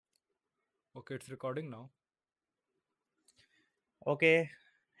Okay, it's recording now. Okay,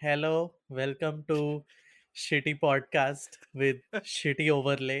 hello, welcome to Shitty Podcast with Shitty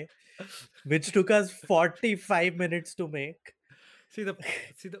Overlay, which took us 45 minutes to make. See the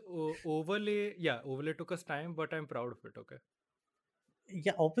overlay. Yeah, overlay took us time, but I'm proud of it. Okay.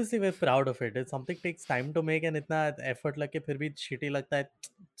 Yeah, obviously we're proud of it. If something takes time to make and इतना effort लगे फिर भी shitty लगता है,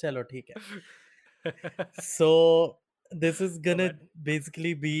 चलो ठीक है. So this is My gonna bad.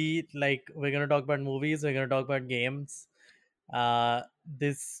 basically be like we're gonna talk about movies, we're gonna talk about games.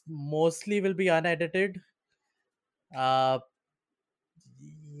 This mostly will be unedited. Uh,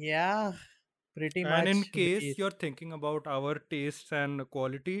 yeah, pretty And in much. case you're thinking about our tastes and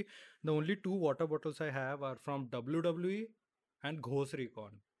quality, the only two water bottles I have are from WWE and Ghost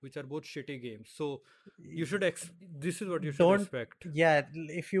Recon, which are both shitty games. So you should this is what you should Don't, expect. yeah,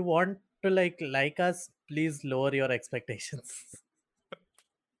 if you want to like us, please lower your expectations.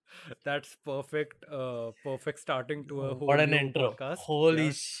 That's perfect. Perfect starting to a whole What an new intro. podcast. Holy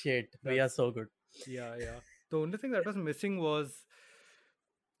Yeah, shit, we are that's so good. yeah. The only thing that was missing was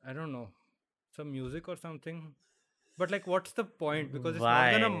I don't know, some music or something. But like, what's the point? Because it's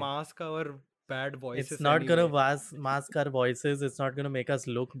not gonna Why? mask our bad It's voices not gonna anyway. mask our voices, it's not gonna make us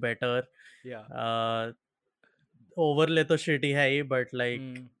look better. Yeah. uh Overlay to shitty hai, but like,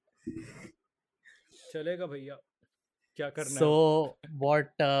 Hmm. चलेगा भैया क्या करना है अब so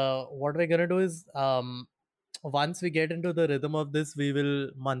what we're gonna do is, once we get into the rhythm of this, we will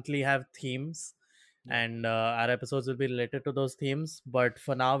monthly have themes, Yeah. and our episodes will be related to those themes. But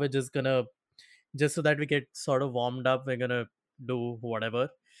for now, we're just gonna, just so that we get sort of warmed up, we're gonna do whatever.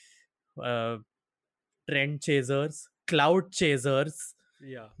 uh, Trend chasers, cloud chasers,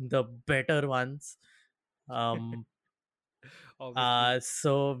 Yeah. the better ones. um Obviously.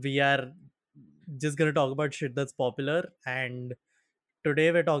 so we are just gonna talk about shit that's popular, and today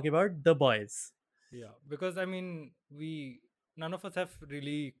we're talking about The Boys. Yeah. Because I mean, we none of us have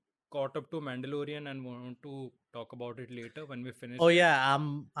really caught up to Mandalorian and want to talk about it later when we Oh finished it. yeah,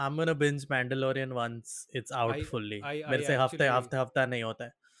 I'm gonna binge Mandalorian once it's out I fully. I मेरे से हफ्ते actually हफ्ते हफ्ता नहीं होता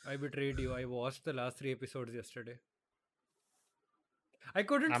है. I betrayed you. I watched the last three episodes yesterday. I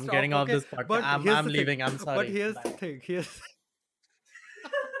couldn't I'm stop. getting off Okay, this podcast. but here's I'm the thing. leaving. I'm But sorry. here's the Bye. thing. Here's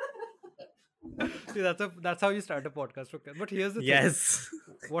see that's how you start a podcast. Okay, but here's the thing. Yes.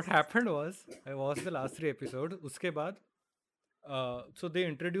 What happened was I watched the last three episodes. उसके बाद, so they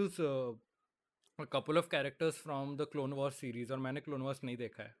introduce a couple of characters from the Clone Wars series और मैंने Clone Wars नहीं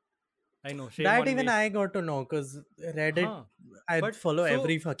देखा है. I know, shame That on even me. I got to know because Reddit, हाँ, I but follow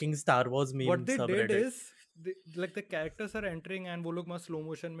every so fucking Star Wars what meme they did subreddit. is like the characters are entering and वो लोग मस्त slow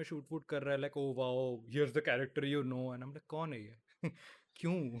motion में shoot woot कर रहा है like oh wow here's the character you know and I'm like कौन है ये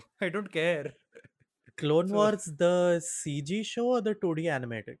क्यों I don't care Clone so Wars, the CG show or the 2D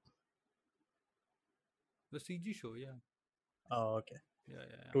animated? the CG show yeah Oh, okay.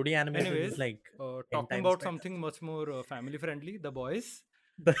 yeah 2D animated is anyways like 10 talking times about better. something much more family friendly The Boys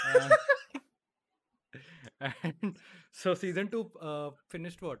The- and and so season 2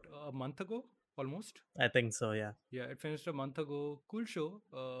 finished what a month ago almost I think so, yeah. yeah it finished a month ago cool show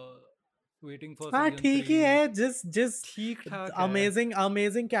waiting for हाँ season ठीक ही 3 है, just ठीक ठाक है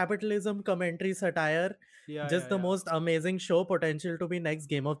amazing capitalism commentary satire, just the yeah most amazing show, potential to be next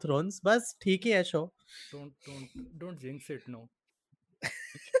Game of Thrones. बस ठीक ही है show. don't jinx it no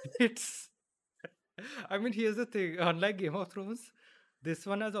it's I mean here's the thing unlike Game of Thrones this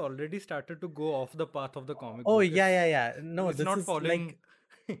one has already started to go off the path of the comic Oh book yeah. No, it's this not is like,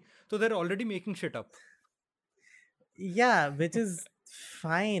 following so they're already making shit up yeah, which is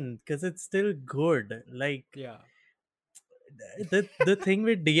fine because it's still good. Like, yeah the thing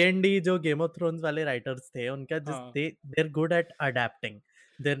with D&D, जो Game of Thrones वाले writers थे, उनका just huh they're good at adapting.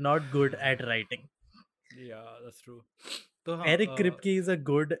 They're not good at writing. yeah that's true so Eric Kripke is a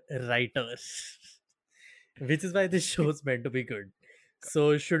good writer, which is why this show's meant to be good.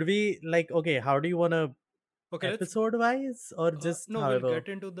 So should we, like, okay, how do you want to, okay let's episode wise or just no we'll however? get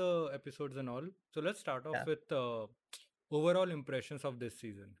into the episodes and all so let's start off Yeah. with overall impressions of this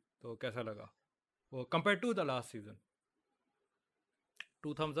season तो कैसा लगा compared to the last season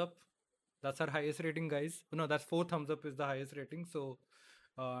 2 thumbs up. That's our highest rating, guys. No, that's 4 thumbs up is the highest rating. So,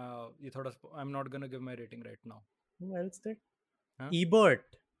 I'm not gonna give my rating right now. Who else did? Huh?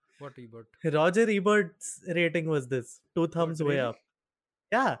 Ebert. What Ebert? Roger Ebert's rating was this. Two What thumbs way really? up.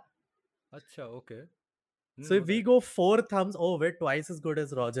 Yeah. Acha, okay. Didn't So know if we that. go 4 thumbs, oh, we're twice as good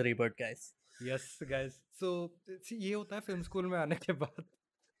as Roger Ebert, guys. Yes, guys. So, see, ये होता है film school में आने के बाद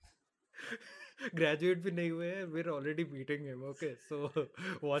graduate भी नहीं हुए हैं, we're already beating him. Okay, so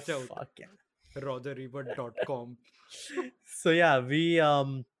watch out. Fuck yeah. RogerEbert.com. So yeah, we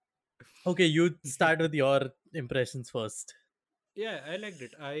Okay, you start with your impressions first. Yeah, I liked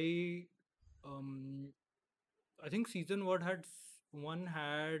it. Um I think season one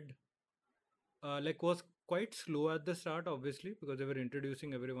had like was quite slow at the start, obviously, because they were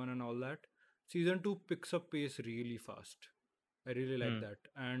introducing everyone and all that. Season two picks up pace really fast. I really like Hmm. that,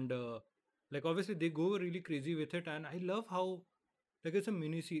 and like obviously they go really crazy with it, and I love how like it's a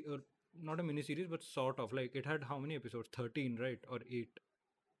or not a mini series, but sort of like it had how many episodes? 13, right? Or eight?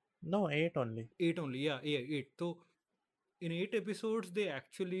 No, 8 only. Eight only, yeah, yeah, eight. So in 8 episodes, they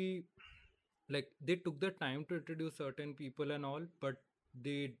actually like they took the time to introduce certain people and all, but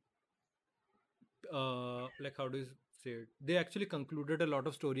they like how do you say it, they actually concluded a lot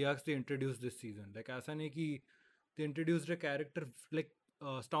of story arcs they introduced this season, like aisa nahi ki they introduced a character like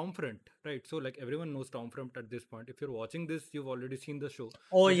Stormfront, right? So like everyone knows Stormfront at this point. If you're watching this, you've already seen the show,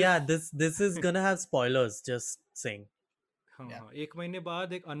 Oh but yeah, just this is gonna have spoilers. Just saying. हाँ Yeah. हाँ एक महीने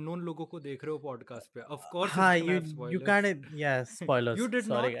बाद एक unknown लोगों को देख रहे हो पॉडकास्ट पे, of course it's Hi, gonna have you spoilers. can't. Yeah, You spoilers. did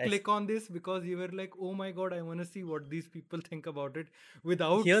Sorry, not guys. click on this because you were like, oh my god, I want to see what these people think about it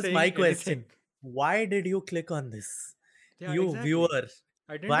without Here's saying my anything. question. Why did you click on this? Yeah, You exactly. viewer,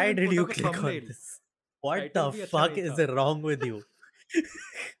 I didn't why even did put you up a click on thumbnail. this? What title the भी अच्छा fuck नहीं is था. wrong with you?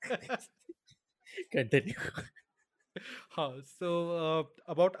 Continue. हाँ, so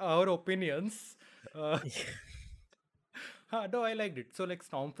about our opinions, uh, हाँ, no, I liked it. So like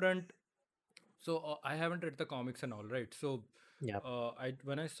Stormfront, so I haven't read the comics and all, right? So Yeah. I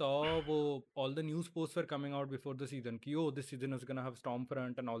when I saw all the news posts were coming out before the season कि oh this season is gonna have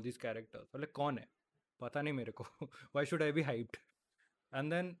Stormfront and all these characters. So like कौन है? पता नहीं मेरे को. Why should I be hyped?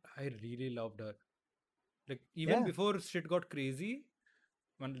 And then I really loved her. Like even Yeah. before shit got crazy,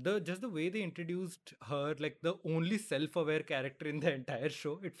 and the just the way they introduced her, like the only self-aware character in the entire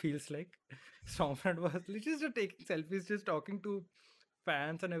show, it feels like Stormfront was literally just taking selfies, just talking to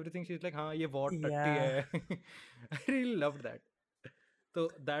fans and everything. She's like, "हाँ ये बहुत टट्टी Yeah. है." I really loved that. So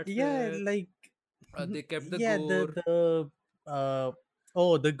that's Yeah, where like they kept the yeah, gore. uh oh,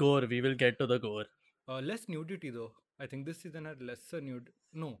 the gore. We will get to the gore. Less nudity though. I think this season had lesser nude.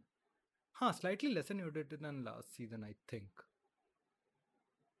 No, slightly lesser nudity than last season. I think.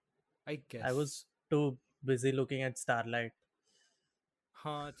 I I guess. was too busy looking at Starlight.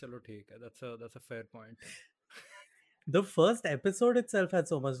 हाँ चलो ठीक है. That's a fair point. The first episode itself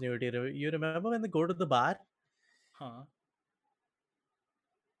had so much nudity. You remember when they go to the bar हाँ.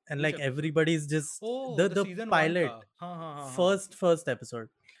 and Which like episode? everybody's just Oh, the the season one pilot ka. हाँ हाँ हाँ हाँ. first episode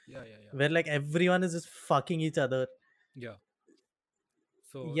Yeah. where like everyone is just fucking each other. Yeah.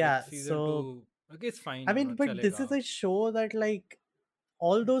 So like Yeah, season so two. Okay, it's fine. I mean, but this is Chalega. a show that like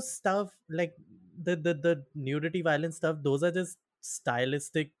all those stuff, like the nudity, violence stuff, those are just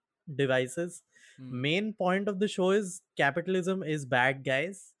stylistic devices. Hmm. Main point of the show is capitalism is bad,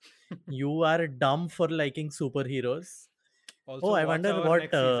 guys. You are dumb for liking superheroes. Oh, Also, I watch wonder our what.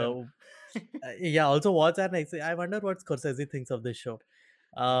 next season. Yeah, also watch our next. I wonder what Scorsese thinks of this show.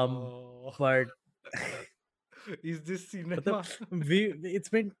 Um, Oh, but is this मतलब cinema? it's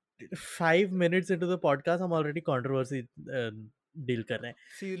been 5 minutes into the podcast. हम already controversy deal कर रहे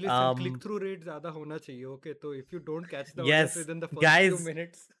See, हैं. listen, click-through rate ज़्यादा होना चाहिए. Okay, so if you don't catch the audience Yes, within the first few guys,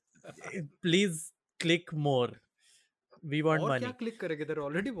 minutes, please click more. We want और क्या money. click करेंगे? They're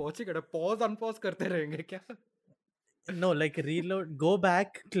already watching it. Pause, unpause करते रहेंगे क्या? No, like reload, go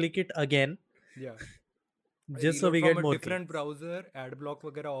back, click it again, Yeah. just so Reload we from get a more different clicks. browser, ad block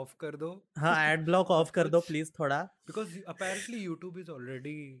वगैरह off कर दो. हाँ, ad block off सब कर दो कुछ. please थोड़ा. Because apparently YouTube is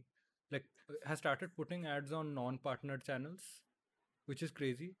already like has started putting ads on non-partnered channels, which is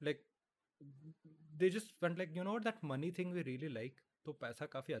crazy. Like they just went like, you know what, that money thing we really like. तो पैसा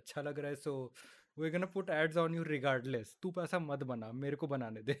काफी अच्छा लग रहा है, so we're gonna put ads on you regardless. तू पैसा मत बना, मेरे को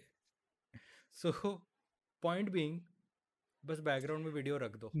बनाने दे. So point being, बस बैकग्राउंड में वीडियो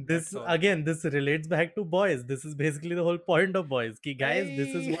रख दो. This That's all. again, this relates back to boys. This is basically the whole point of boys. Ki guys,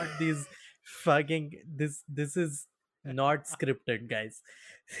 this is Hey! what these fucking this is not scripted, guys.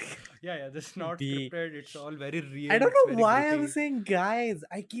 Yeah, this is not We scripted. It's all very I real. don't It's know very why I'm gritty. saying guys.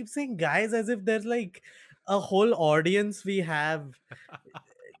 I keep saying guys as if there's like a whole audience we have,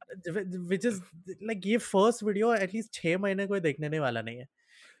 which is like ये first video at least 6 महीने कोई देखने नहीं वाला नहीं है.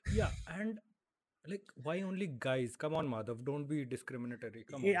 Yeah, and like, why only guys? Come on, Madhav. Don't be discriminatory.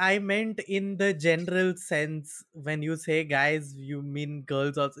 Come on. I meant in the general sense when you say guys, you mean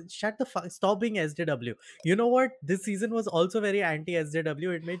girls also. Shut the fuck. Stop being SJW. You know what? This season was also very anti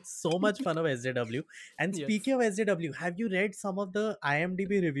SJW. It made so much fun of SJW. And Yes. speaking of SJW, have you read some of the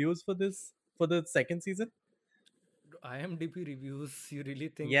IMDb reviews for this for the second season? IMDb reviews. You really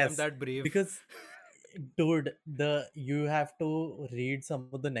think I'm Yes, that brave? because dude, you have to read some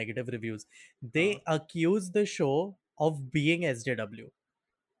of the negative reviews. हाँ. They accuse the show of being SJW.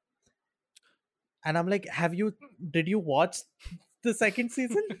 And I'm like, did you watch the second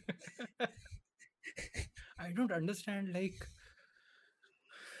season? I don't understand. Like,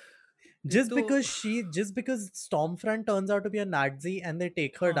 एक Just तो because Stormfront turns out to be a Nazi and they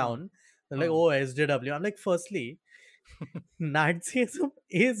take her हाँ down, they're like, हाँ oh, SJW. I'm like, firstly, Nazism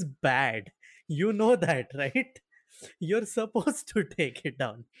is bad. You know that, right? You're supposed to take it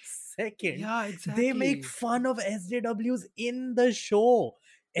down. Second, yeah, they make exactly. fun of SJWs in the show.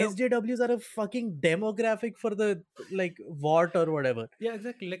 Yeah, SJWs are a fucking demographic for the like what or whatever yeah,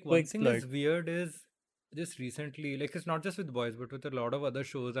 exactly. Like to one thing exploit. is weird is just recently, like it's not just with boys, but with a lot of other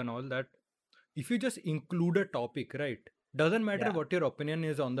shows and all that. If you just include a topic, right? Doesn't matter Yeah, what your opinion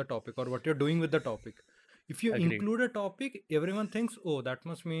is on the topic or what you're doing with the topic. If you agreed. include a topic, everyone thinks, oh, that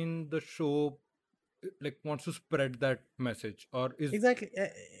must mean the show like wants to spread that message or is Exactly.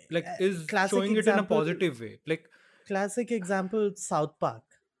 is Classic showing it in a example. positive way. Like, Classic example. South Park.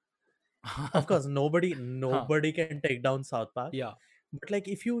 Of course, nobody huh, nobody can take down South Park. yeah, But like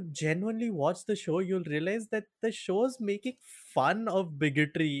if you genuinely watch the show, you'll realize that the show's making fun of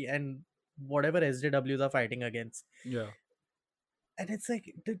bigotry and whatever SJWs are fighting against. yeah. And it's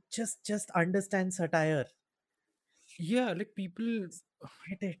like, dude, just understand satire. Yeah, like people,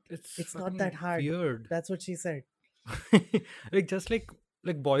 Get it. it's It's not that fucking hard. weird. That's what she said. Like just like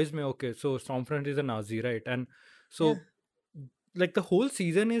boys may okay. So Stormfront is a Nazi, right? And Yeah. so like the whole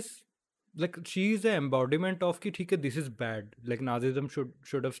season is like she's the embodiment of ki, theek hai, this is bad. Like Nazism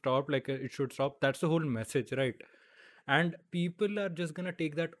should have stopped. Like it should stop. That's the whole message, right? And people are just gonna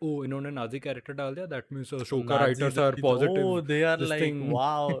take that. Oh, इन्होंने Nazi character डाल दिया. That means So Ashoka Nazis, writers are positive. oh, they are This like, thing.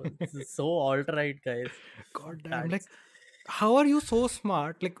 wow, this is so alt-right, guys. God damn. Like, That's how are you so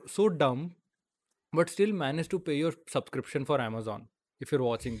smart? Like so dumb but still manage to pay your subscription for Amazon if you're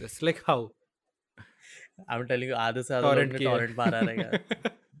watching this. Like how? I'm telling you, आधे से ज़्यादा लोग Torrent ने किए. torrent मारा रहेगा.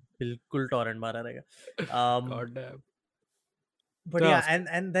 बिल्कुल torrent मारा रहेगा. God damn. But So yeah,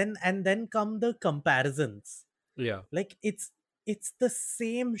 ask. and then come the comparisons. Yeah. Like it's the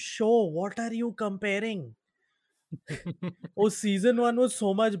same show. What are you comparing? Oh, season 1 was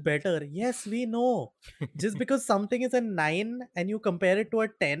so much better. Yes, we know. Just because something is a 9 and you compare it to a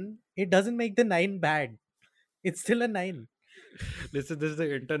 10, it doesn't make the 9 bad. It's still a 9. Listen, this is the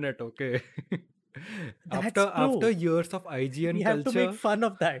internet, okay? That's After true. years of We IGN have to make culture, fun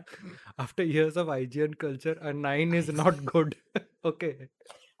of that. after years of IGN culture, a 9 is not good. Okay.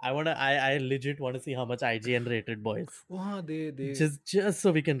 I legit want to see how much IGN rated boys. Oh, they Just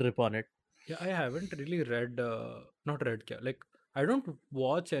so we can rip on it. yeah, I haven't really read not read kya. Like I don't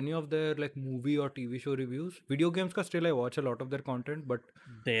watch any of their like movie or TV show reviews. Video games ka still I watch a lot of their content, but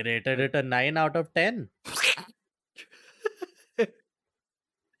They rated I it a 9 out of 10.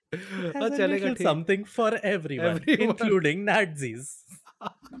 It हाँ has a चलेगा little ठीक. something for everyone, Everyone. including Nazis.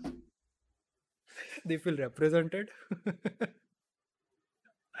 They feel represented.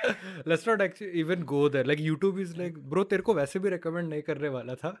 Let's not actually even go there. Like YouTube is like, bro, तेरे को वैसे भी recommend नहीं करने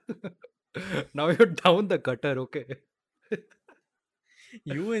वाला था. Now you're down the gutter, okay?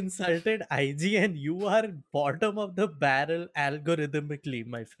 You insulted IGN. You are bottom of the barrel algorithmically,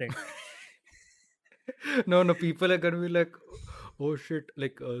 my friend. No, people are gonna be like, oh shit,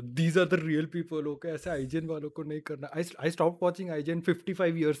 like these are the real people, okay? ऐसे IGN वालों को नहीं करना. I stopped watching IGN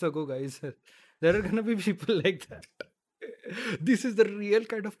 55 years ago, guys. There are gonna be people like that. This is the real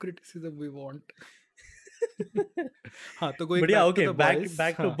kind of criticism we want. हाँ, तो going But yeah, back okay, to the boys.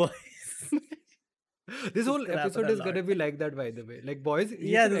 back to हाँ. boys. This whole This episode happened is a gonna lot. be like that, by the way. Like boys,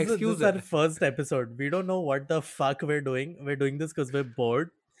 ये Yeah, सिर्फ this excuse is our है. first episode. We don't know what the fuck we're doing. We're doing this because we're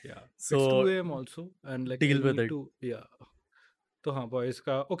bored. Yeah, it's So 2 a.m. also, and like I deal with need it. to yeah. तो हाँ boys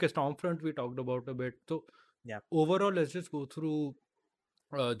का okay Stormfront we talked about a bit. So Yeah. overall, let's just go through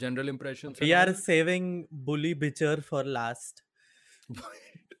general impressions We and are saving Bully Bitcher for last. all.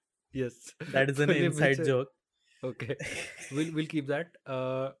 Yes, That is an Bully inside Bitcher. joke. Okay, we'll keep that.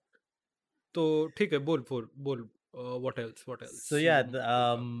 तो ठीक है बोल what else So you yeah, wanna talk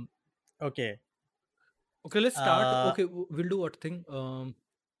about? okay. Okay, let's start. Uh, Okay, we'll do what thing.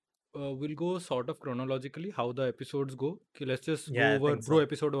 We'll go sort of chronologically how the episodes go. Okay, let's just go yeah, I over think bro so.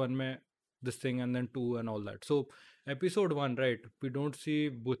 episode 1 में this thing and then 2 and all that. So episode 1, right? We don't see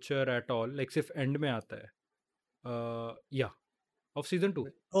Butcher at all. Like सिर्फ end में आता है. Yeah, of season 2.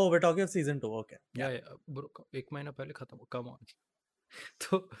 Oh, we're talking of season 2. Okay. Yeah, bro. एक महीना पहले खत्म. Come on.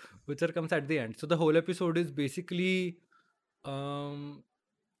 So Butcher comes at the end. So the whole episode is basically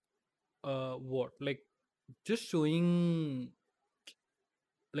what like just showing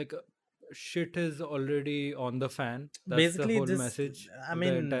like shit is already on the fan. That's the Basically, whole just message I of the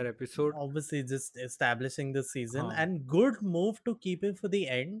mean, entire episode. obviously, just establishing the season Huh. and good move to keep him for the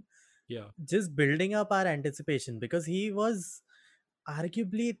end, Yeah. just building up our anticipation because he was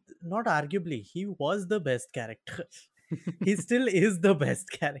arguably not arguably he was the best character. He still is the best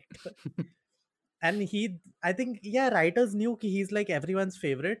character. And he, I think, yeah, writers knew कि he's like everyone's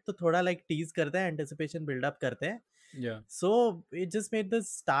favorite, तो थोड़ा like tease करते हैं, anticipation build up करते हैं. Yeah. So it just made the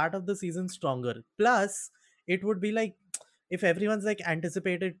start of the season stronger. Plus, it would be like if everyone's like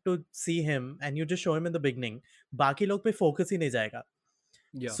anticipated to see him and you just show him in the beginning, बाकी लोग पे focus ही नहीं जाएगा.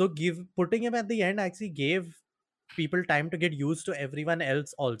 Yeah. So putting him at the end actually gave people time to get used to everyone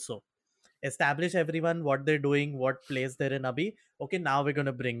else also. Establish everyone what they're doing, what place they're in. Abhi, okay, now we're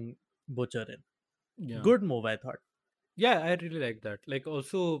gonna bring Butcher in. Yeah. Good move, I thought. Yeah, I really like that. Like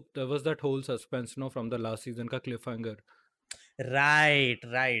also there was that whole suspense, from the last season ka cliffhanger. Right.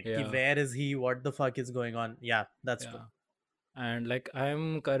 Ki Yeah. where is he? What the fuck is going on? Yeah, that's true. Yeah. And like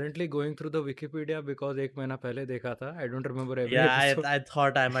I'm currently going through the Wikipedia because एक महीना पहले देखा था. I don't remember every Yeah, episode. I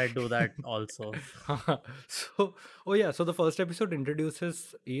thought I might do that also. So, oh yeah, so the first episode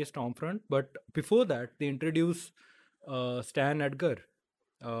introduces A Stormfront, but before that they introduce Stan Edgar,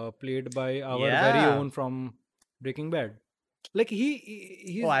 played by our very Yeah. own from Breaking Bad. Like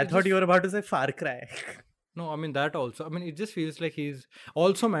he's Oh, I thought just, you were about to say Far Cry. no, I mean that also. I mean it just feels like he's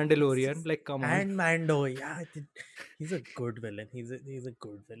also Mandalorian. Like come on. And Mando, yeah, he's a good villain. He's a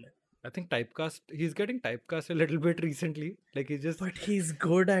good villain. I think he's getting typecast a little bit recently. Like he's just, But he's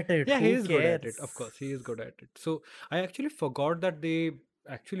good at it. yeah, he Who is good at it. cares? Of course, he is good at it. So I actually forgot that they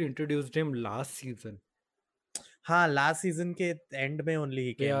actually introduced him last season. हाँ, last season के end में only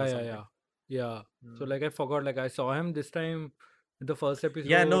he came Yeah, or yeah, something. yeah. So Hmm. like I forgot. Like I saw him this time in the first episode.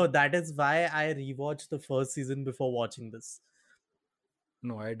 Yeah, no, that is why I rewatched the first season before watching this.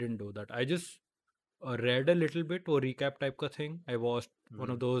 No, I didn't do that. I just read a little bit or recap type ka thing. I watched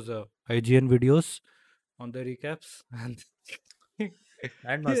one of those IGN videos on the recaps, and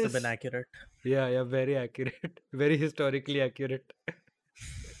That must have been yes, accurate. yeah, very accurate, very historically accurate.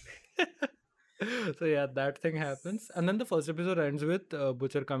 So yeah, that thing happens, and then the first episode ends with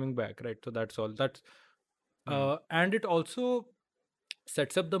Butcher coming back, right? So that's all. That's and it also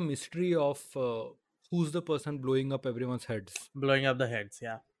sets up the mystery of who's the person blowing up everyone's heads. Blowing up the heads,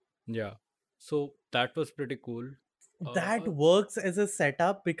 yeah. Yeah, so that was pretty cool. That works as a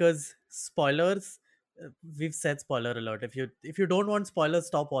setup because spoilers, we've said spoiler alert. If you don't want spoilers,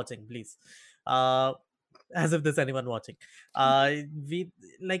 stop watching, please. Uh as if there's anyone watching. We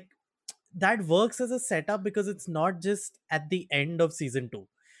like that works as a setup because it's not just at the end of season 2.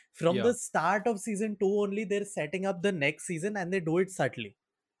 From Yeah, the start of season 2 only they're setting up the next season and they do it subtly.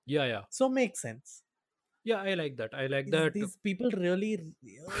 yeah. So makes sense. I like that. I like These, that. these people really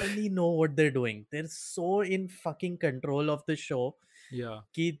know what they're doing. They're so in fucking control of the show. Yeah,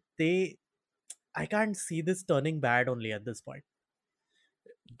 Ki they I can't see this turning bad only at this point.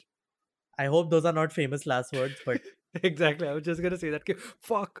 I hope those are not famous last words, but exactly. I was just gonna say that.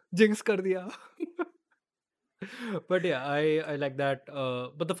 Fuck, jinx kar diya. But yeah, I like that.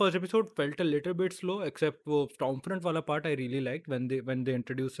 But the first episode felt a little bit slow, except wo Stormfront wala part I really liked when they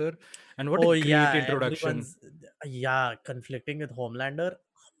introduce her, and what a oh great yeah, introduction. everyone's conflicting with Homelander.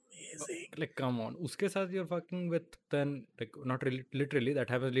 Amazing. Like come on, uske sath you're fucking with, then like not really literally, that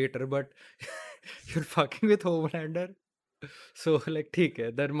happens later, but you're fucking with Homelander. So like theek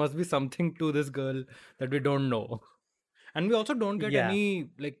hai, there must be something to this girl that we don't know. And we also don't get Yeah. any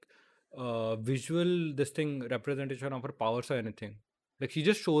like visual this thing representation of her powers or anything. Like she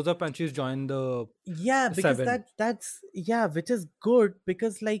just shows up and she's joined the Yeah, because seven. that's yeah, which is good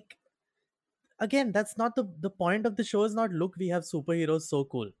because like again, that's not the point of the show is not look, we have superheroes so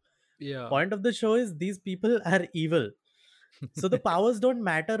cool. Yeah. Point of the show is these people are evil. So the powers don't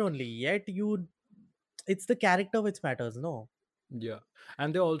matter only, yet it's the character which matters, no? Yeah.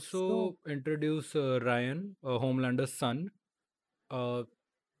 And they So also introduce Ryan, Homelander's son. Uh,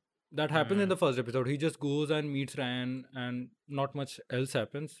 that happens in hmm. the first episode. He just goes and meets Ryan, and not much else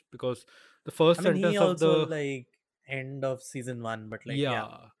happens because the first I mean he sentence of also the, like end of season 1, but like yeah.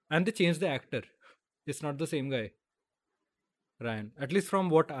 yeah, and they changed the actor. It's not the same guy, Ryan. At least from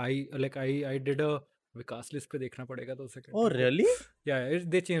what I like, I did a Vikas list पे देखना पड़ेगा 2 second Oh रुको. really? Yeah,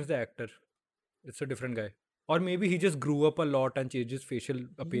 they changed the actor. It's a different guy. Or maybe he just grew up a lot and changed his facial He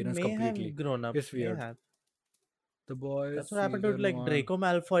appearance may completely. have grown up. It's May weird. have. The Boys That's what happened to season like one. Draco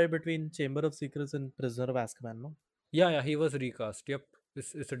Malfoy between Chamber of Secrets and Prisoner of Azkaban, no? Yeah, he was recast. Yep,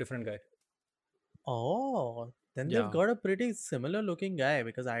 it's a different guy. Oh, then they've Yeah. got a pretty similar looking guy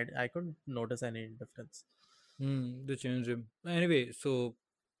because I couldn't notice any difference. They changed him. Anyway, so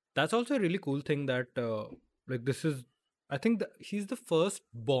That's also a really cool thing that like this is, I think he's the first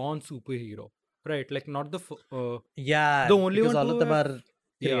born superhero, right? Like not Yeah, the only because one all of to them have, are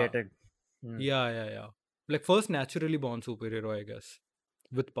yeah, created. Hmm. yeah. Like first naturally born superhero, I guess,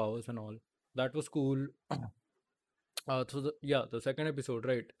 with powers and all. That was cool. The second episode,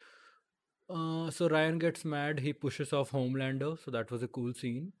 right? So Ryan gets mad. He pushes off Homelander. So that was a cool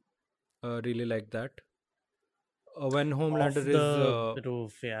scene. Really like that. When Off Homelander is the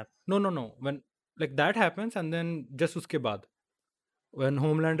roof, yeah. no, when like that happens, and then just uske baad, when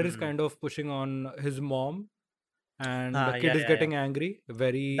Homelander is Hmm. kind of pushing on his mom, and the Yeah, kid is yeah, yeah. getting angry.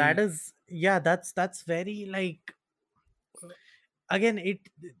 That Very is, yeah, that's very like, uh, again,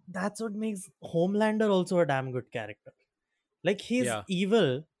 that's what makes Homelander also a damn good character. Like, he's yeah,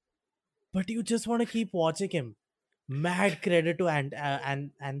 evil, but you just want to keep watching him. Mad credit to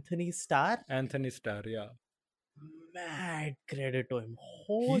Anthony Starr. Anthony Starr. Yeah, Mad credit to him. he's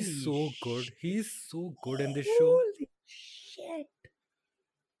Holy so good. He's so good in this show. holy shit.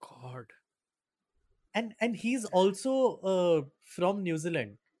 God. And he's also from New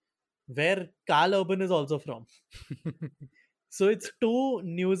Zealand, where Carl Urban is also from. So it's two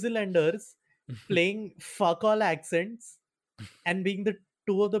New Zealanders playing fuck all accents and being the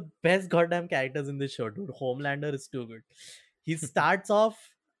two of the best goddamn characters in this show, dude. Homelander is too good. He starts off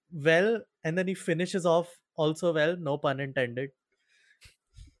well and then he finishes off also well, no pun intended.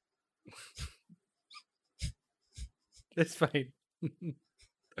 It's fine.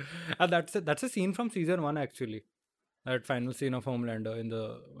 And that's a scene from season one actually. That final scene of Homelander in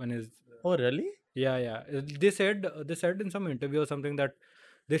the when his Oh, really? yeah. They said in some interview or something that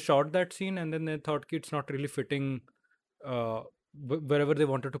they shot that scene and then they thought ki it's not really fitting uh, wherever they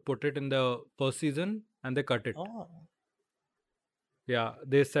wanted to put it in the first season, and they cut it. Oh. Yeah,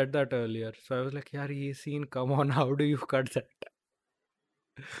 they said that earlier. So I was like, yeah, ye scene, come on, how do you cut that?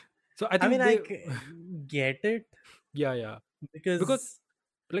 So I I mean, think they, get it yeah, because because,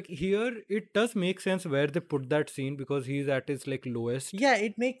 like here it does make sense where they put that scene because he's at his like lowest. yeah,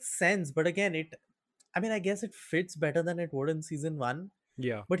 it makes sense. But again, I mean, I guess it fits better than it would in season one.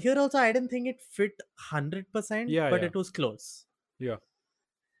 Yeah, But here also, I didn't think it fit 100%, but yeah, it was close. yeah.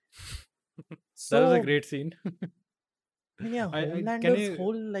 That was a So, great scene. I mean, yeah, I can Homelander's you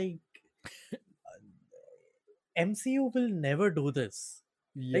whole like MCU will never do this.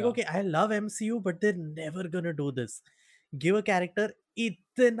 Like, yeah. okay, I love MCU, but they're never gonna do this. Give a character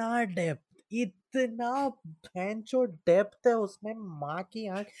इतना depth, इतना भैंचो depth है उसमें माँ की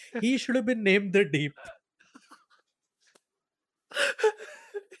आंख. He should have been named the Deep.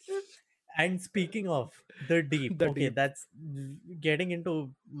 And speaking of the Deep, The okay, deep. that's getting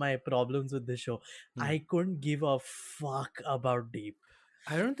into my problems with this show. Hmm. I couldn't give a fuck about Deep.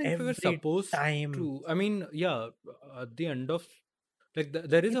 I don't think we were Every supposed time to. I mean, yeah, at the end of like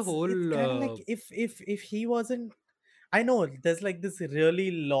there is a it's whole kind of like if he wasn't, I know there's like this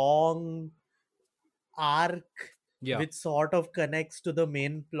really long arc yeah, which sort of connects to the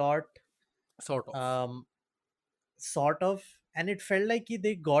main plot, sort of. um sort of, and it felt like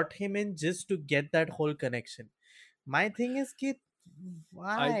they got him in just to get that whole connection. My thing is ki,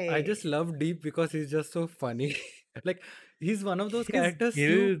 I why? just love Deep because he's just so funny. Like he's one of those His characters you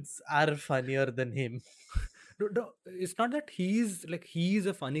guilds are funnier than him. no, it's not that he's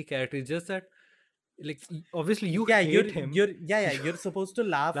a funny character. It's just that like obviously you Yeah, hate him. you're supposed to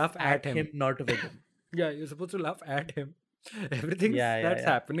laugh Laugh at at him, him. not with him. Yeah, you're supposed to laugh at him. Everything Yeah, that's yeah.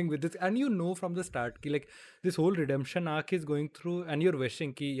 happening with this, and you know from the start, ki, like this whole redemption arc is going through, and you're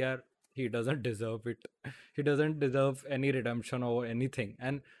wishing ki, yeah, he doesn't deserve it. He doesn't deserve any redemption or anything,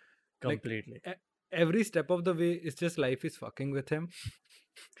 and like Completely. every step of the way, it's just life is fucking with him.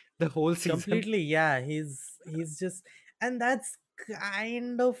 The whole season. Completely, yeah. He's just, and that's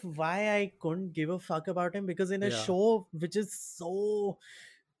kind of why I couldn't give a fuck about him, because in a Yeah, show which is so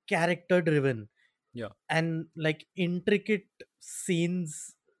character driven yeah, and like intricate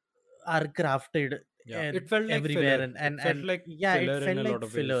scenes are crafted yeah. It felt like everywhere, filler. It felt and like yeah, it filler in felt a like lot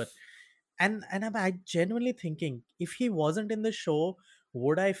of ways. filler. And I genuinely thinking, if he wasn't in the show,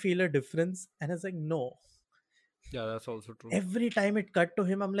 would I feel a difference? And it's like, no. Yeah, that's also true. Every time it cut to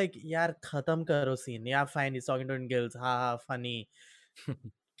him, I'm like, yaar, khatam karo scene. Yeah, fine, he's talking to Gills. Ha ha, funny.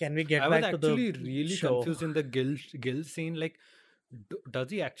 Can we I get was back to the actually really show? confused in the guild scene. Like,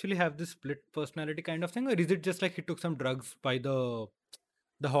 does he actually have this split personality kind of thing, or is it just like he took some drugs by the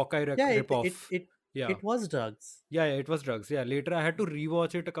Hawkeye Yeah, rip off? Yeah, it was drugs. yeah, it was drugs. Yeah, later I had to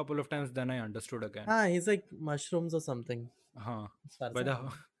rewatch it a couple of times. Then I understood again. Ah, he's like mushrooms or something, Huh. as far as By I the know.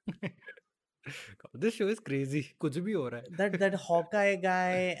 God, this show is crazy. कुछ भी हो रहा है. That Hawkeye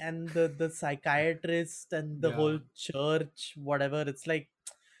guy and the psychiatrist and the Yeah, whole church, whatever. It's like,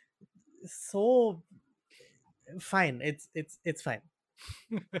 so fine. It's fine.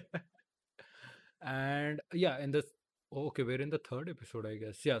 And yeah, okay, we're in the third episode, I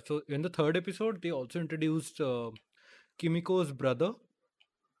guess. Yeah, so in the third episode, they also introduced Kimiko's brother,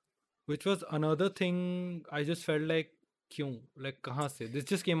 which was another thing I just felt like, kyun? Like, kahan se? This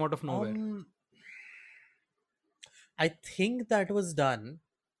just came out of nowhere. I think that was done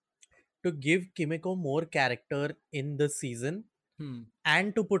to give Kimiko more character in the season Hmm.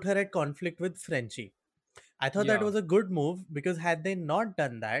 and to put her at conflict with Frenchie. I thought that Yeah. was a good move because had they not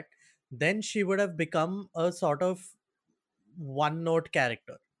done that, then she would have become a sort of one note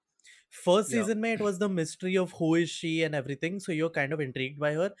character. First Yeah. season, it was the mystery of who is she and everything, so you're kind of intrigued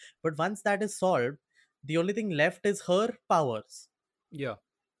by her. But once that is solved, the only thing left is her powers. Yeah.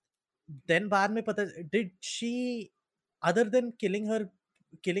 Then बाद में पता did she, other than killing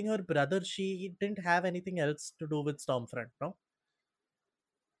her brother, she didn't have anything else to do with Stormfront, no?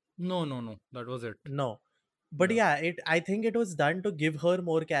 No, no, no. That was it. No. But Yeah. yeah, I think it was done to give her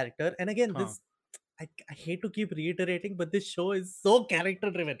more character. And again, Huh. I hate to keep reiterating, but this show is so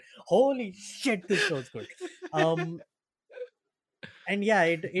character driven. Holy shit, this show is good. Um, and yeah,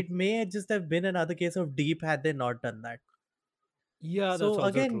 it may just have been another case of Deep had they not done that. Yeah, that's So also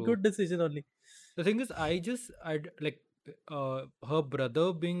again, true. good decision only. The thing is, like her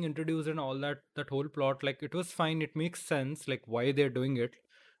brother being introduced and all that whole plot, like it was fine. It makes sense, like why they're doing it.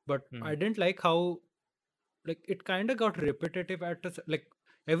 But I Hmm. didn't like how like it kind of got repetitive like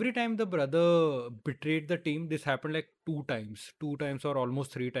every time the brother betrayed the team, this happened like two times or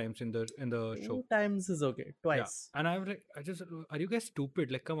almost three times in the show. 2 times is okay. Yeah, Twice. and I was like, I just, are you guys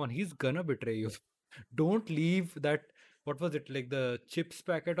stupid? Like, come on, he's gonna betray you. Don't leave that. What was it, like the chips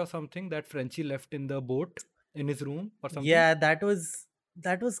packet or something that Frenchie left in the boat in his room or something? Yeah, that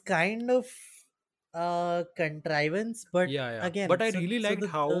was kind of contrivance, but Yeah, yeah. But again, I so really so liked the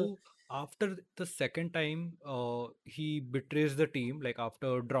how after the second time he betrays the team, like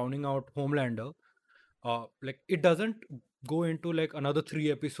after drowning out Homelander, like it doesn't go into like another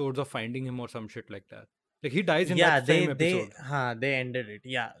three episodes of finding him or some shit like that. Like he dies in yeah, that they same they episode. they ended it.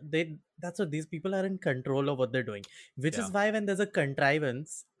 Yeah, that's what these people are in control of what they're doing, which Yeah. is why when there's a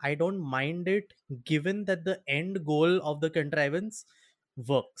contrivance, I don't mind it, given that the end goal of the contrivance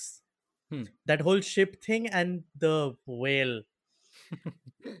works. Hmm. That whole ship thing and the whale,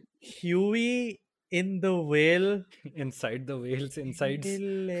 Huey in the whale, Inside the whales, insides.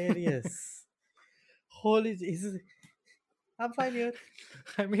 hilarious. Holy, I'm fine here.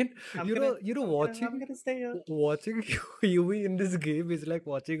 I mean, I'm gonna stay here. watching Yui in this game is like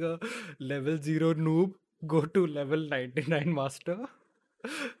watching a level 0 noob go to level 99 master.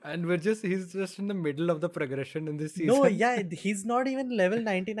 And he's just in the middle of the progression in this No, season. yeah, he's not even level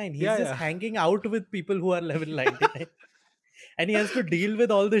 99. He's Yeah, just yeah. hanging out with people who are level 99. And he has to deal with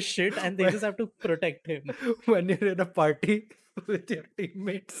all this shit and they when, just have to protect him. when you're in a party with your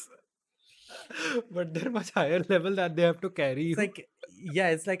teammates, but they're much higher level that they have to carry It's you. like, yeah,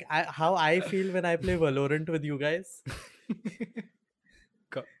 it's like how I feel when I play Valorant with you guys.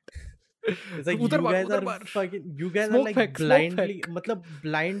 God. It's like उधर मार, उधर मार. you guys are Smoke like फेंक, smoke blindly, फेंक. मतलब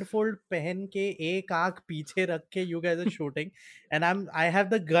blindfold पहन के एक आंख पीछे रख के you guys are shooting and I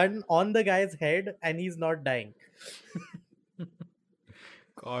have the gun on the guy's head and he's not dying.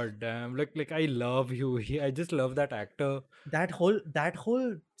 God damn. Like I love you. I just love that actor. That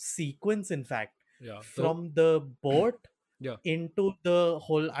whole sequence, in fact, Yeah. from the boat Yeah. into the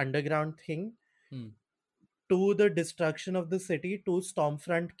whole underground thing Hmm. to the destruction of the city to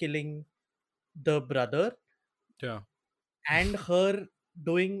Stormfront killing the brother Yeah. and her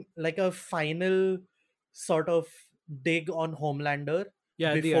doing like a final sort of dig on Homelander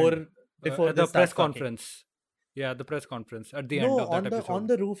Yeah, at the end. before before At they the press start fucking. conference. Yeah, the press conference at the end No, of that on episode.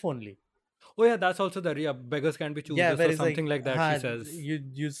 the roof only. Oh yeah, that's also there. Yeah, beggars can be Yeah, choosers where or it's like, something like that, she says.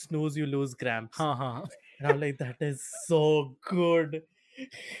 you snooze, you lose Gramps. Ha ha. And I'm like, that is so good.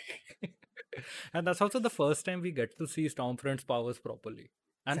 And that's also the first time we get to see Stormfront's powers properly.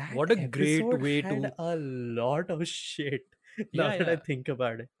 And That what a great episode way had to, a lot of shit. Now yeah, that I yeah. think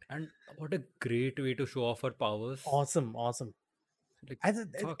about it. And what a great way to show off her powers. Awesome. Like,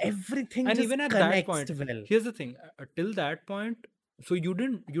 fuck. Everything And just even at that connects point, well. here's the thing. Till that point, so you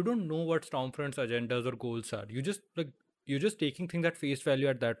don't know what Stormfront's agendas or goals are. You're just taking things at face value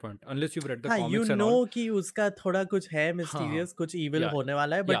at that point, unless you've read the हाँ, you comics and all. know कि उसका थोड़ा कुछ है हाँ, mysterious, कुछ evil yeah, होने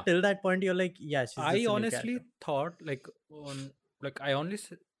वाला है, but yeah. till that point you're like, yeah, she's I just a new honestly character. thought like I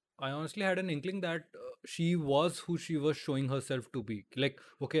I honestly had an inkling that she was who she was showing herself to be. Like,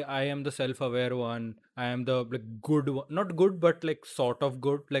 okay, I am the self-aware one. I am the like good one, not good, but like sort of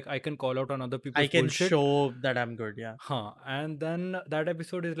good. Like I can call out on other I people's can bullshit. show that I'm good, yeah. Huh. And then that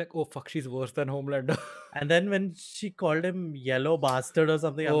episode is like, oh fuck, she's worse than Homelander. And then when she called him yellow bastard or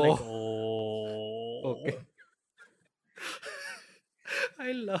something, I'm like, Oh, oh. okay.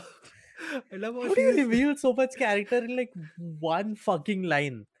 I love, I love how How do you she's reveal so much character in like one fucking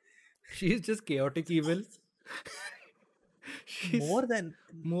line? she's just chaotic evil. She's More than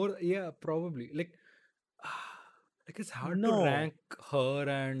more, yeah, probably like it's hard to no. rank her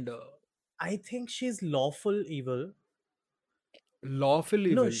and I think she's lawful evil. lawful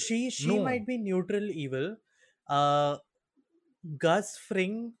No, evil. she No, might be neutral evil. Uh, Gus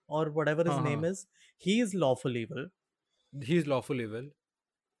Fring or whatever his name uh-huh. is, he is lawful evil. He's lawful evil.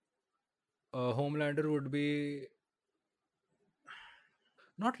 Homelander would be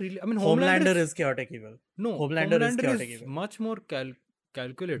not really. I mean, Homelander Homelander is is chaotic evil. no. Homelander is Homelander chaotic is evil. much more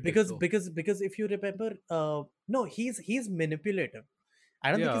calculative Because though. because because if you remember, no, he's manipulative.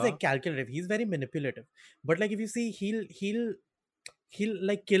 I don't think he's Yeah. like calculative. He's very manipulative. But like if you see, he'll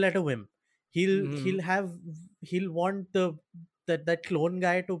like kill at a whim. Hmm. He'll want that clone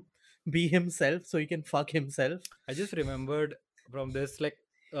guy to be himself so he can fuck himself. I just remembered from this, like,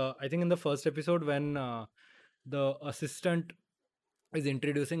 I think in the first episode when the assistant is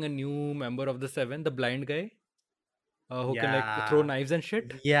introducing a new member of the Seven, the blind guy who can like throw Yeah. knives and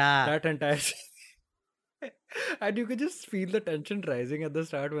shit. Yeah. That entire and you could just feel the tension rising at the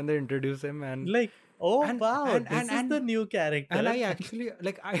start when they introduce him, and Like, oh and wow, and this and is the and new and character. I actually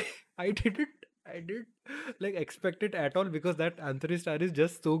like I did like expect it at all, because that Anthony Starr is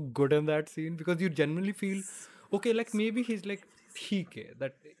just so good in that scene, because you genuinely feel okay, like maybe he's like TK,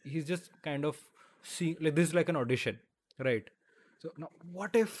 that he's just kind of see like this is like an audition, right? So now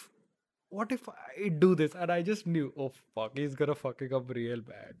what if I do this, and I just knew, oh fuck, he's gonna fucking up real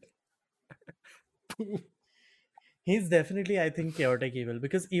bad. He's definitely, I think, chaotic evil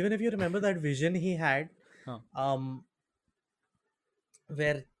because even if you remember that vision he had, Huh. um,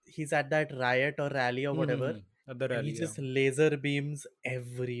 where he's at that riot or rally or whatever, At the and he rally, yeah. just laser beams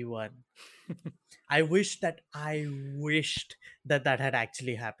everyone. I wished that that had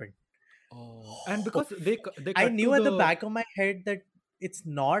actually happened. Oh, and because they I cut to knew at the the back of my head that it's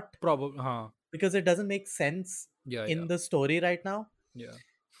not probably, huh? because it doesn't make sense Yeah, yeah, in the story right now, yeah.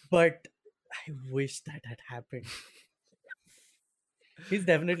 but I wish that had happened. He's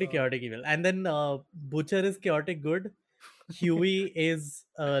definitely Uh, chaotic evil. And then Butcher is chaotic good. Huey is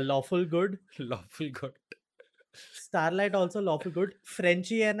lawful good. lawful good. Starlight also lawful good.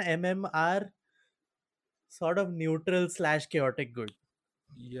 Frenchie and MM are sort of neutral slash chaotic good.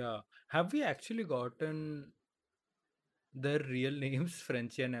 Yeah. Have we actually gotten their real names,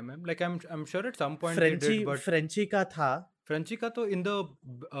 Frenchie and MM? Like I'm sure at some point they did, but Frenchie का था. Frenchie ka to in the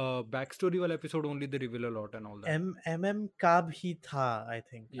backstory wala episode only they reveal a lot and all that. MM का भी था, I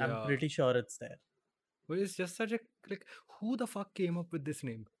think. I'm Yeah. pretty sure it's there. But it's just such a like, who the fuck came up with this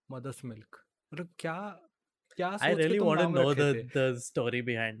name, Mother's Milk? मतलब क्या I सोच के really तुम want to नाम know रखे थे? the story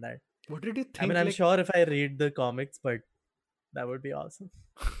behind that. What did you I mean, think? I'm Like, sure if I read the comics, but that would be awesome.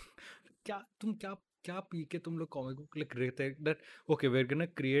 क्या पी के तुम लोग कॉमिक बुक लिख रहे थे that okay, we're gonna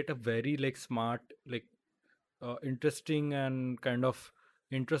create a very like smart, like interesting and kind of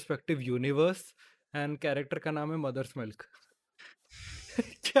introspective universe, and character का नाम है मदर्स मिल्क.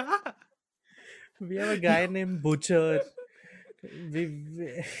 क्या? We have a guy named Butcher. we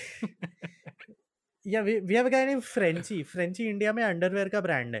we have a guy named Frenchie. Frenchie India में underwear का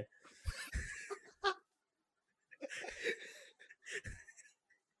brand है.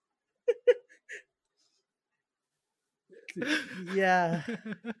 Yeah.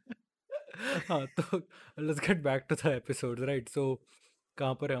 हाँ, तो let's get back to the episodes, right? So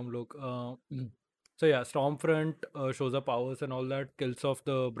कहाँ पर है हम लोग? So yeah, Stormfront shows up powers and all that, kills off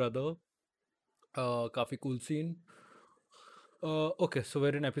the brother. काफी cool scene. Okay, so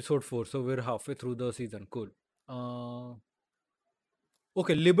we're in episode 4, so we're halfway through the season. Cool.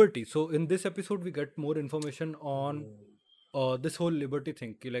 Okay, Liberty. So in this episode, we get more information on this whole Liberty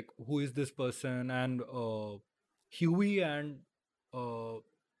thing. कि like, who is this person? And Huey and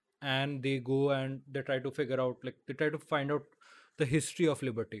they go and they try to figure out, like, they try to find out the history of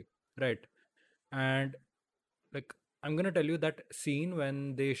Liberty, right? And like, I'm gonna tell you that scene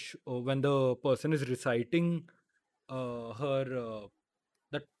when when the person is reciting her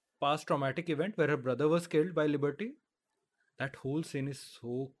that past traumatic event where her brother was killed by Liberty. That whole scene is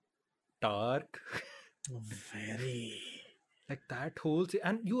so dark. Very. Like that whole scene,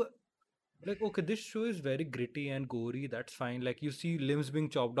 and like, okay, this show is very gritty and gory, that's fine. Like, you see limbs being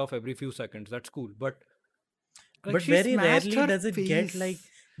chopped off every few seconds, that's cool. But like, But she very smashed rarely her does it get like, face.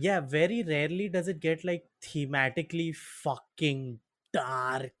 yeah, very rarely does it get like thematically fucking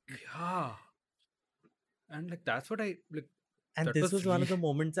dark. Yeah. And like, that's what I like, And that this was was one really of the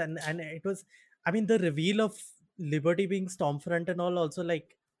moments, and it was, I mean, the reveal of Liberty being Stormfront and all also,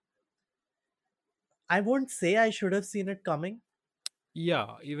 like, I won't say I should have seen it coming,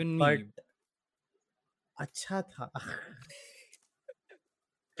 yeah, even but me. अच्छा था.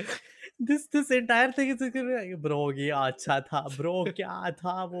 This entire thing is like, bro, ये अच्छा था, bro, क्या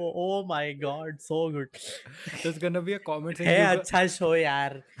था वो, oh my god, so good. There's gonna be a comment saying है you अच्छा शो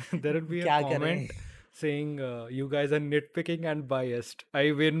यार, there will be a क्या करें. comment saying you guys are nitpicking and biased.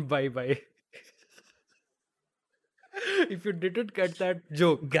 I win, bye bye. If you didn't get that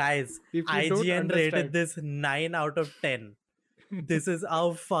joke, Guys, if you don't IGN rated understand, this 9 out of 10. This is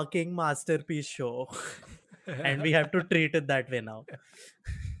our fucking masterpiece show. And we have to treat it that way now.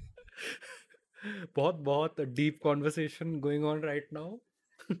 बहुत deep conversation going on right now.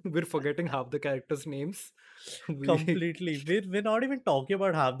 We're forgetting half the characters' names. We, Completely. We're not even talking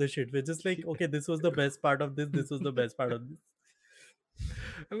about half the shit. We're just like, okay, this was the best part of this. This was the best part of this.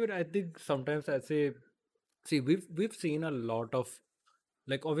 I mean, I think sometimes I say, see, we've seen a lot of,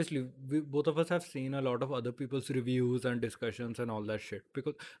 like, obviously we both of us have seen a lot of other people's reviews and discussions and all that shit,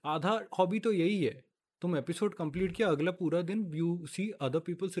 because आधा hobby तो यही है. तुम episode complete किया, अगला पूरा दिन you see other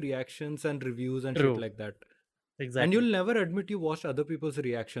people's reactions and reviews and shit True. like that, and Exactly. you'll never admit you watched other people's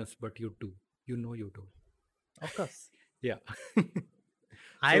reactions, but you do. You know you do. Of course. Yeah.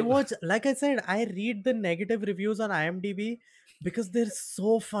 I So watch, like I said, I read the negative reviews on IMDb because they're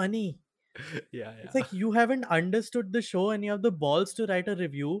so funny. yeah, It's yeah. like you haven't understood the show and you have the balls to write a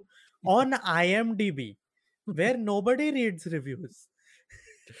review on IMDb where nobody reads reviews.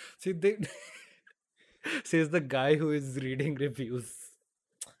 See, they says the guy who is reading reviews.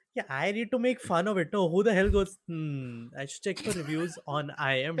 Yeah, I need to make fun of it. No, who the hell goes, I should check for reviews on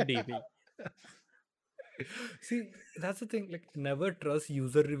IMDb. See, that's the thing. Like, never trust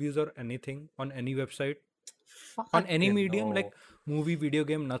user reviews or anything on any website, on any Fucking medium, like no. movie, video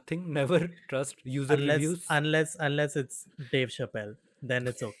game, nothing. Never trust user Unless reviews. unless unless it's Dave Chappelle, then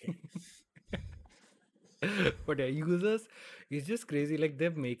it's okay. But yeah, users, it's just crazy. Like,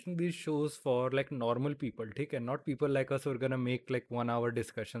 they're making these shows for like normal people, take, and not people like us who are gonna make like 1 hour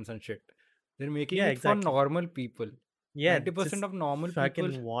discussions and shit. They're making Yeah, it for exactly. normal people. Yeah, 90% just of normal people,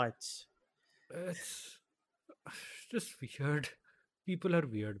 fucking watch. it's just weird. People are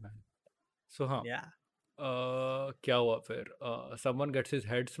weird, man. So, huh. Yeah. क्या हुआ फिर? Someone gets his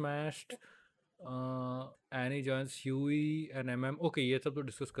head smashed. Annie joins Huey and MM. Okay, ये सब तो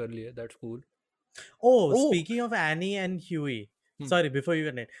discuss कर लिए. That's cool. Oh, Oh, speaking of Annie and Huey, hmm. sorry, before you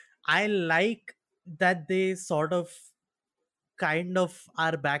get it, I like that they sort of kind of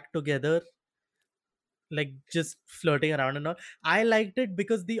are back together, like just flirting around and all. I liked it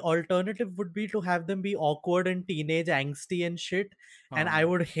because the alternative would be to have them be awkward and teenage angsty and shit, and I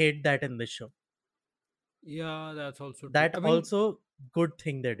would hate that in this show. Yeah, that's also true. That I mean, also good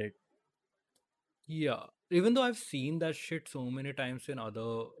thing they did. yeah. Even though I've seen that shit so many times in other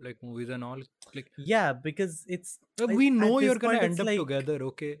like movies and all, like Yeah, because we know at you're this gonna point end it's up like, together.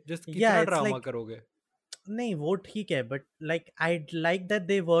 Okay, just yeah, कितना it's drama like, करोगे? नहीं वो ठीक है, but like I'd like that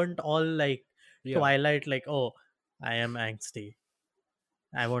they weren't all like Yeah. Twilight, like, oh, I am angsty.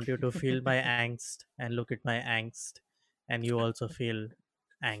 I want you to feel my angst and look at my angst, and you also feel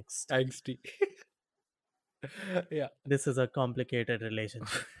angst. Angsty. Yeah. This is a complicated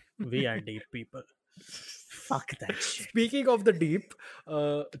relationship. We are deep people. Fuck that shit. Speaking of the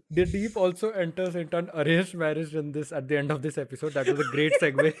deep also enters into an arranged marriage in this at the end of this episode. That was a great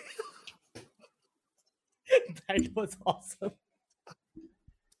segue. That was awesome.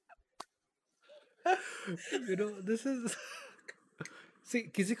 This is see,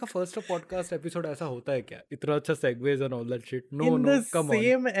 किसी का first podcast episode ऐसा होता है क्या? इतना अच्छा segues and all that shit. No, In no, the come on.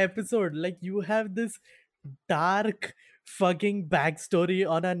 same episode, like you have this dark fucking backstory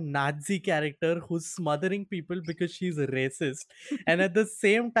on a Nazi character who's smothering people because she's racist, and at the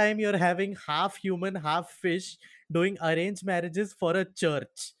same time you're having half human half fish doing arranged marriages for a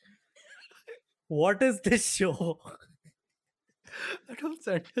church. What is this show? I don't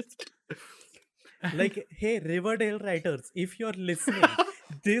understand. Like, hey, Riverdale writers, if you're listening,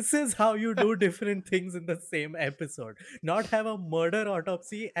 this is how you do different things in the same episode. Not have a murder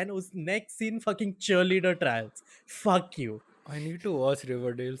autopsy and us next scene fucking cheerleader trials. Fuck you. I need to watch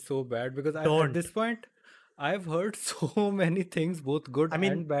Riverdale so bad because at Don't. this point, I've heard so many things, both good I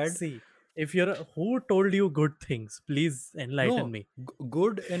mean, and bad. see, if you're who told you good things, please enlighten No, me.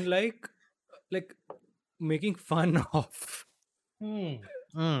 good in like like making fun of. Mm.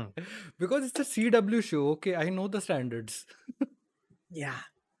 Because it's a CW show. Okay, I know the standards. Yeah,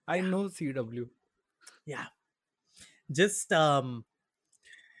 I know CW. yeah. Just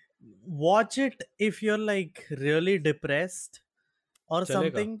watch it if you're like really depressed or Chalega,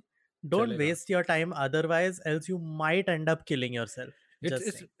 something. Don't chalega. waste your time otherwise, else you might end up killing yourself. It's Just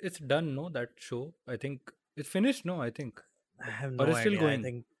it's saying. it's done. No, that show. I think it's finished. No, I think, I have or no it's still idea. I going.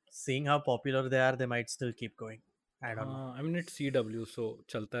 think seeing how popular they are, they might still keep going. I don't know. I mean, it's CW, so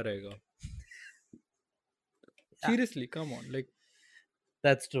chalta rahega. Yeah, Seriously, come on, like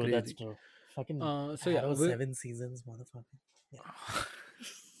that's true. That's crazy. true. Fucking So yeah, Arrow 7 seasons, motherfucker. Yeah,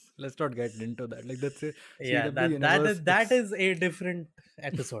 let's not get into that. Like that's a yeah. CW That is universe. that It's is a different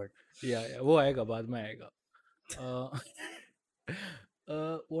episode. yeah, वो आएगा बाद में आएगा.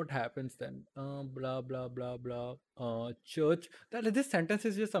 Uh, what happens then? Blah blah blah blah. Church. That this sentence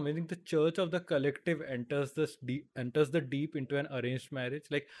is just amazing. The church of the collective enters the deep into an arranged marriage.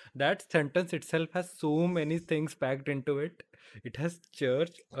 Like that sentence itself has so many things packed into it. It has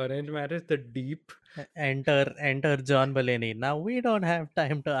church, arranged marriage, the deep. Enter John Mulaney. Now we don't have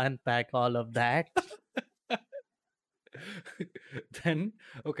time to unpack all of that. Then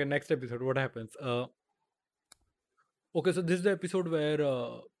okay, next episode. What happens? Okay, so this is the episode where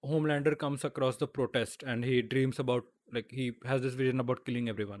Homelander comes across the protest and he dreams about, like, he has this vision about killing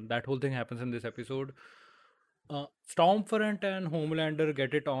everyone. That whole thing happens in this episode. Stormfront and Homelander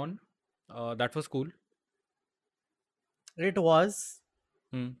get it on. That was cool. It was.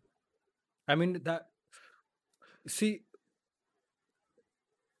 Hmm. I mean that. See,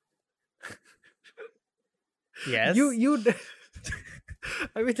 Yes. you.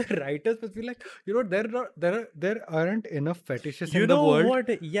 I mean, the writers must be like, there aren't enough fetishes You in the know world.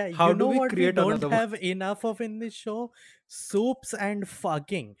 what? Yeah, How you do know we what we create don't another one? have enough of in this show? Soups and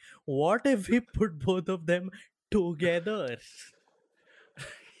fucking. What if we put both of them together?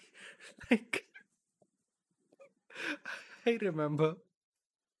 Like, I remember.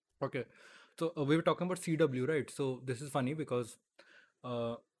 Okay, so we were talking about CW, right? So this is funny because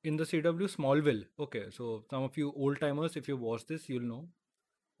in the CW Smallville, okay, so some of you old timers, if you watch this, you'll know.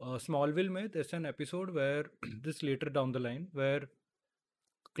 Smallville, mein, there's an episode where this later down the line where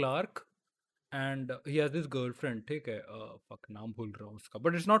Clark and he has this girlfriend. ठीक है, fuck नाम भूल रहा हूँ उसका,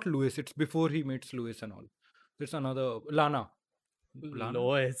 but it's not Lewis. It's before he meets Lewis and all. It's another Lana, Lana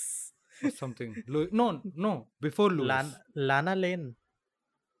Lois. or something. No, before Lewis. Lana Lane.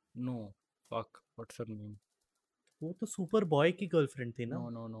 No, fuck, what's her name? वो तो super boy की girlfriend थी ना.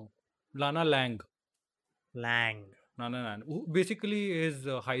 No. Lana Lang. Lang. Lana Lang. Who basically his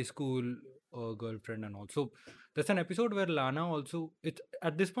high school girlfriend and all. So there's an episode where Lana also. It's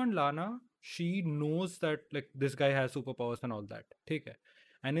at this point Lana, she knows that like this guy has superpowers and all that. ठीक है.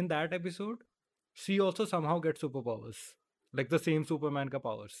 And in that episode, she also somehow gets superpowers, like the same Superman ka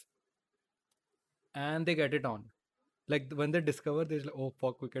powers, and they get it on. Like when they discover this, like, oh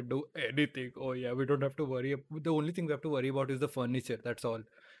fuck, we can do anything. Oh yeah, we don't have to worry. The only thing we have to worry about is the furniture. That's all.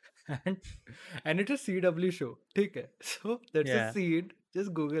 And it's a CW show. Okay, so that's a Yeah. scene.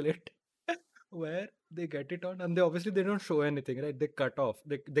 Just Google it, where they get it on, and they don't show anything, right? They cut off.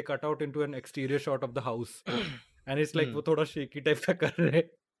 They cut out into an exterior shot of the house, and it's like वो थोड़ा shaky type का कर रहे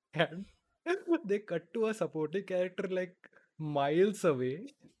हैं. And they cut to a supporting character like miles away,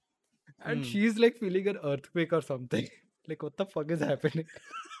 and she's like feeling an earthquake or something. Like what the fuck is happening?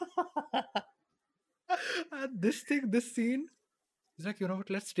 And this scene is like, you know what?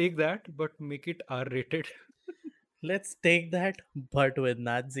 Let's take that, but make it R-rated. Let's take that, but with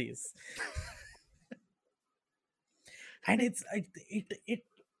Nazis. And it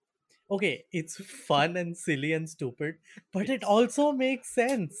okay, it's fun and silly and stupid, but it also makes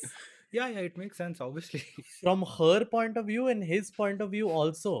sense Yeah, it makes sense, obviously. from her point of view and his point of view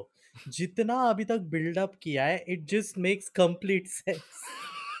also. जितना अभी तक build up किया है, it just makes complete sense.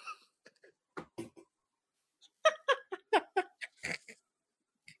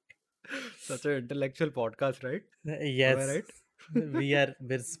 Such an intellectual podcast, right? Yes, Am I right?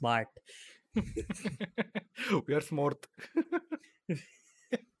 we're smart. We are smart.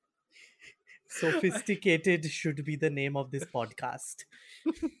 Sophisticated should be the name of this podcast.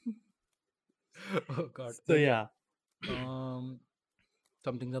 Oh god. So Then, yeah,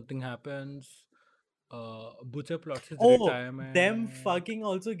 something happens. Butcher plots his oh, retirement. them fucking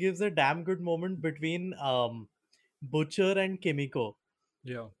also gives a damn good moment between Butcher and Kimiko,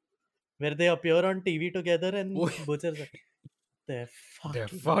 Yeah. where they appear on TV together and Oh, Butcher's like, they're they're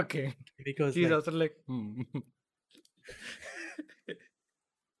fucking. fucking. Because She's like, also like,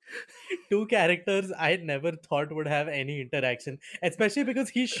 two characters I never thought would have any interaction, especially because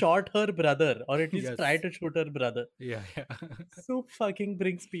he shot her brother, or at least Yes. tried to shoot her brother. Yeah, yeah. So fucking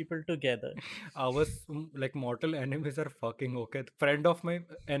brings people together. Our like mortal enemies are fucking okay. Friend of my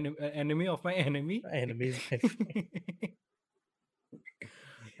enemy of my enemy. Enemies, my friend.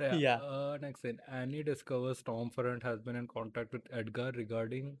 Yeah. Yeah. Next thing, Annie discovers Stormfront has been in contact with Edgar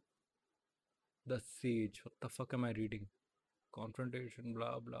regarding the siege. What the fuck am I reading? Confrontation.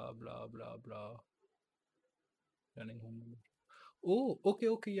 Blah blah blah blah blah. Running home. Oh, okay,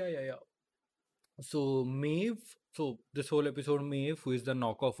 okay, yeah, yeah, yeah. So Maeve, so this whole episode, Maeve, who is the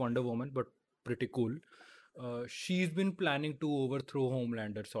knockoff Wonder Woman, but pretty cool. She's been planning to overthrow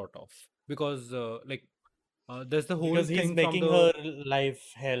Homelander, sort of, because there's the whole Because he's thing from making the her life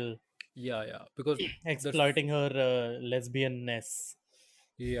hell, yeah, because the exploiting her lesbianness.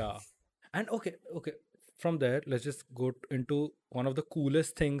 yeah, and okay, from there, let's just go into one of the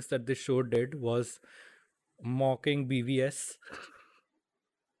coolest things that this show did was mocking BVS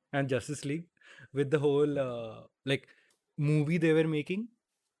and Justice League with the whole like movie they were making.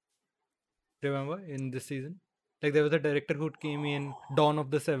 Remember in this season, like there was a director who came in Dawn of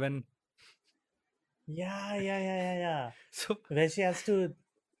the Seven. Yeah. So Where she has to,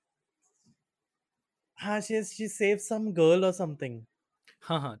 she saves some girl or something.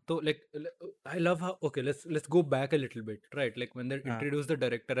 so like I love how okay let's go back a little bit, right? Like when they Ah. introduce the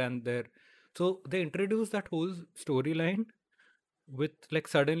director and their so they introduce that whole storyline with like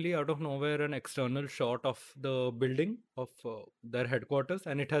suddenly out of nowhere an external shot of the building of their headquarters,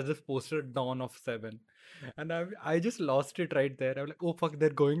 and it has this poster Dawn of Seven, and I just lost it right there. I'm like, oh fuck, they're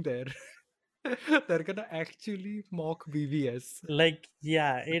going there. They're gonna actually mock BVS. Like,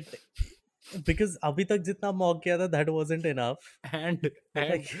 yeah, because अभी तक जितना mock किया था, that wasn't enough. and But and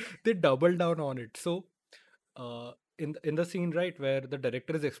like, they double down on it. So in the scene, right, where the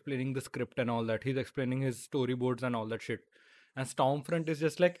director is explaining the script and all that, he's explaining his storyboards and all that shit, and Stormfront is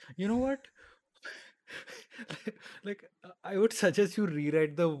just like, you know what, like I would suggest you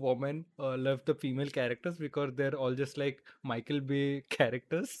rewrite the woman love the female characters because they're all just like Michael Bay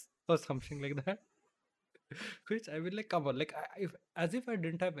characters or something like that. Which I will like, come on, like as if I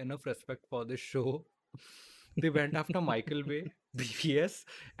didn't have enough respect for this show. They went after Michael Bay, BVS,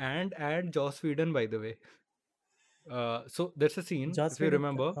 and Joss Whedon, by the way. So there's a scene, Joss if you Whedon,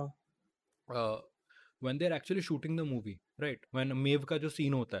 remember, uh, when they're actually shooting the movie, right? When Maeve ka jo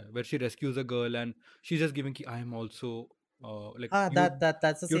scene hota hai, where she rescues a girl and she's just giving ki I am also like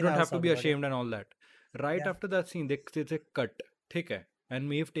that's the you scene don't I was have to be talking about. Yeah. ashamed and all that. Right Yeah. after that scene, they say cut, ठीक है, and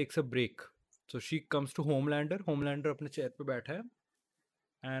Maeve takes a break. So she comes to Homelander. Homelander अपने chair पे बैठा है,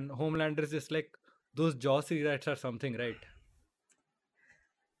 and Homelander is just like those Joss rewrites are something, right?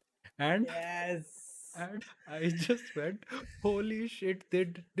 And Yes. and I just went, holy shit!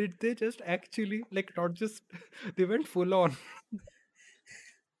 Did they just actually like not just they went full on.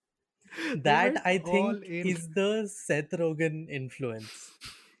 They That went I all think in. is the Seth Rogen influence.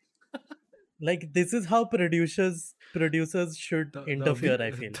 Like, this is how producers should interfere, I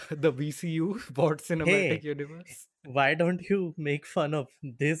feel. The VCU Bot Cinematic Hey, Universe, why don't you make fun of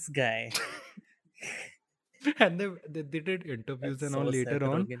this guy? and they did interviews That's and all so Seth later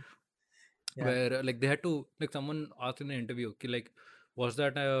on Rogen. Yeah. where like they had to like someone asked in an interview ki, like was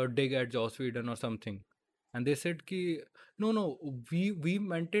that a dig at Joss Whedon or something, and they said ki no we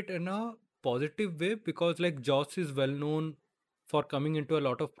meant it in a positive way because like Joss is well known for coming into a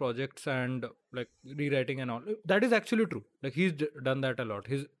lot of projects and like rewriting and all. That is actually true, like he's done that a lot.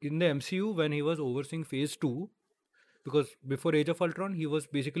 He's in the MCU when he was overseeing phase 2, because before Age of Ultron he was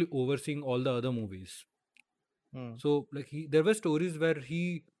basically overseeing all the other movies. Hmm. So like there were stories where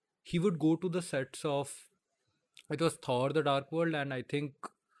he would go to the sets of, it was Thor the Dark World and I think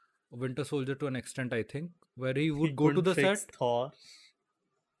Winter Soldier to an extent, I think, where he He would go to couldn't the fix set. Thor.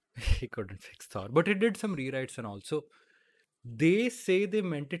 He couldn't fix Thor, but he did some rewrites and all. So they say they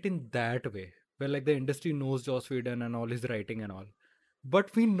meant it in that way, where like the industry knows Joss Whedon and all his writing and all,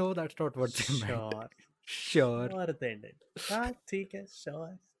 but we know that's not what they meant. Sure. Sure. Sure they did. हाँ ठीक है,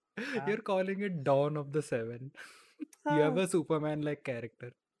 sure. हाँ. You're calling it Dawn of the Seven. You have हाँ. a Superman like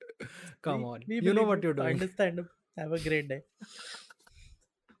character. Come on. We You know believe what you. you're doing. Understandable. Have a great day.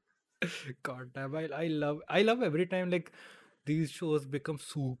 God damn, I love every time like these shows become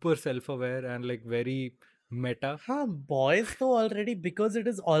super self-aware and like very meta. हाँ, boys तो already, because it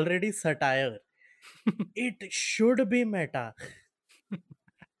is already satire. It should be meta.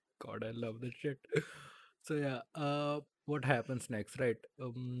 God, I love this shit. So yeah, what happens next, right?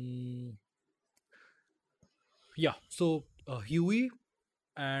 Yeah, so Huey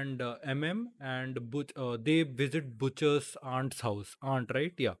and MM and Butch, they visit Butcher's aunt's house. Aunt,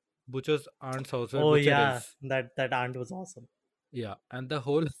 right? Yeah. Butcher's aunt's house where Oh Butcher yeah, is. that aunt was awesome. Yeah, and the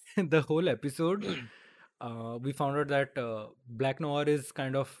whole the whole episode, we found out that Black Noir is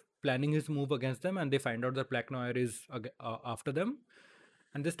kind of planning his move against them, and they find out that Black Noir is after them,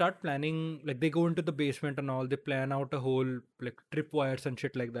 and they start planning. Like they go into the basement and all. They plan out a whole like tripwires and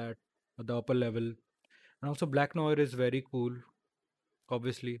shit like that at the upper level. And also, Black Noir is very cool.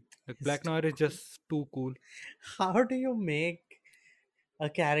 Obviously, like It's Black too Noir is cool. just too cool. How do you make a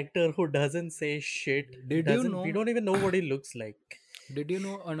character who doesn't say shit? Did you Doesn't we know? don't even know what he looks like. Did you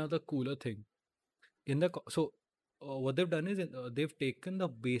know another cooler thing? In the so what they've done is they've taken the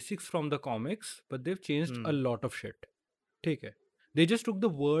basics from the comics, but they've changed a Hmm. lot of shit. Take it. They just took the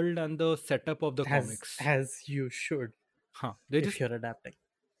world and the setup of the As comics. as you should Huh. They if just you're adapting.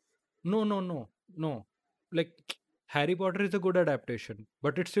 no. Like Harry Potter is a good adaptation,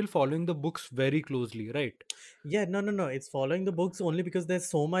 but it's still following the books very closely, right? Yeah, no. It's following the books only because there's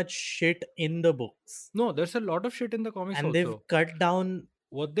so much shit in the books. No, there's a lot of shit in the comics And they've also. cut down.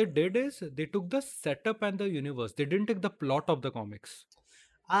 What they did is they took the setup and the universe. They didn't take the plot of the comics.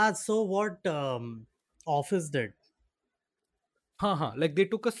 So what Office did Like they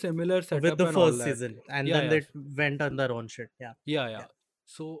took a similar with setup the and all first that. season, and Yeah, then yeah. they went on their own shit. Yeah, Yeah. yeah.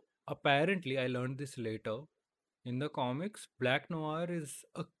 So apparently, I learned this later. In the comics, Black Noir is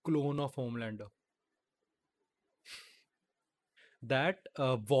a clone of Homelander. That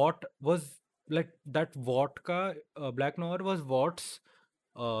Vought was like that vodka. Black Noir was Vaught's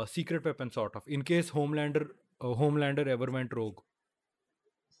secret weapon, sort of, in case Homelander ever went rogue.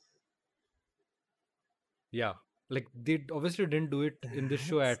 Yeah, like they obviously didn't do it in this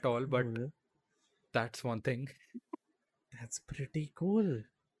show That's at all, but cool. that's one thing. That's pretty cool.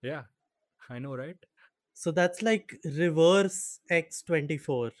 Yeah, I know, right? So that's like reverse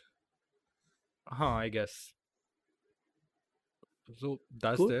X-24. I guess. So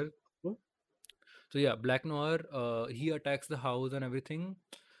that's Cool. there. Cool. So yeah, Black Noir, he attacks the house and everything.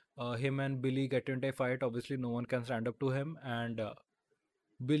 Him and Billy get into a fight. Obviously, no one can stand up to him, and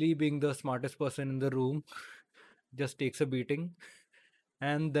Billy, being the smartest person in the room, just takes a beating.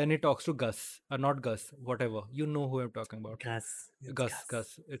 And then he talks to Gus, not Gus, whatever. You know who I'm talking about. Gus. It's Gus, Gus.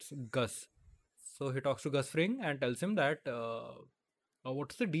 Gus. It's Gus. So he talks to Gus Fring and tells him that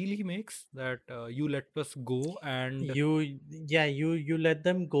what's the deal he makes, that you let us go and You let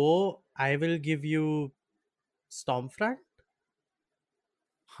them go. I will give you Stormfront.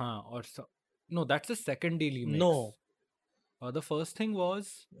 or so. No, that's the second deal he makes. No, The first thing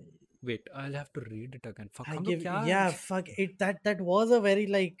was, wait, I'll have to read it again. Fuck, I हम लोग give. क्या? Yeah, fuck it. That was a very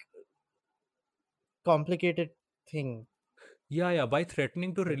like complicated thing. Yeah, by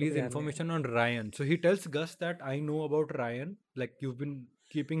threatening to मेरे को release भी याद नहीं आ information on Ryan. So he tells Gus that I know about Ryan. Like you've been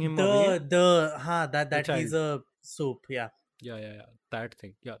keeping him away. रहा. That The he's child. a soup. Yeah. Yeah. That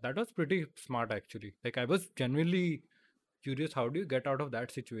thing. Yeah, that was pretty smart actually. Like I was genuinely curious, how do you get out of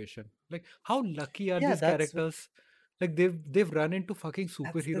that situation? Like how lucky are Yeah, these characters? Like they've run into fucking that's the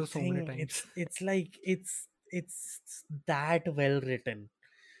superheroes so many thing. times. It's like it's that well written.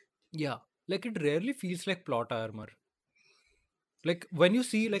 Yeah. Like it rarely feels like plot armor. Like when you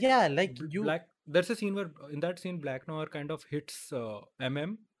see like Yeah, like you. Black, there's a scene where in that scene Black Noir kind of hits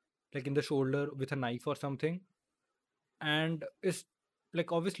MM like in the shoulder with a knife or something, and it's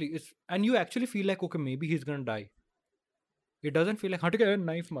like obviously it's, and you actually feel like okay, maybe he's gonna die. It doesn't feel like हाँ ठीक है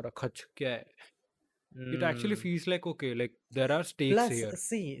knife मारा खच क्या है. It actually Mm. feels like okay, like there are stakes Plus, here.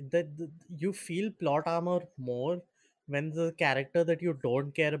 see that you feel plot armor more when the character that you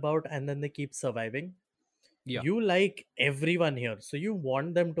don't care about and then they keep surviving. Yeah, You like everyone here, so you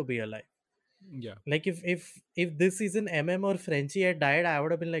want them to be alive. yeah, Like if this season MM or Frenchie had died, I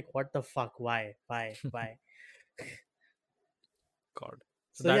would have been like, what the fuck? Why? God.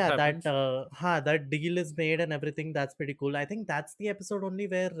 So So that yeah, happens. that deal is made and everything. That's pretty cool. I think that's the episode only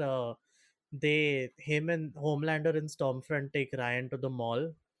where him and Homelander and Stormfront take Ryan to the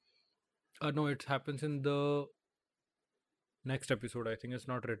mall. No, it happens in the next episode. I think it's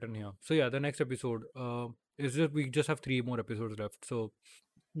not written here. So yeah, the next episode is just, we just have 3 more episodes left. So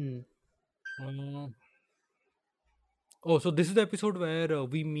Hmm. uh, oh, so this is the episode where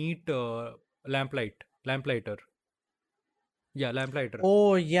we meet Lamplighter. Yeah, Lamplighter.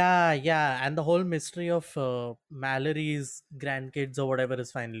 Oh yeah, and the whole mystery of Mallory's grandkids or whatever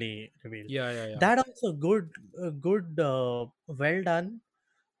is finally revealed. Yeah. That also well done,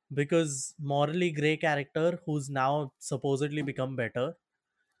 because morally gray character who's now supposedly become better.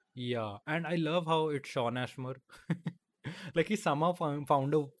 Yeah, and I love how it's Sean Ashmore. Like he somehow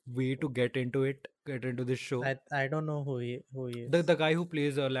found a way to get into this show. I don't know who he The is. guy who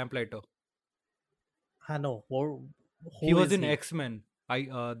plays Lamplighter. No, He who was is in he? X-Men.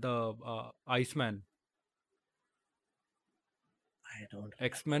 the Iceman. I don't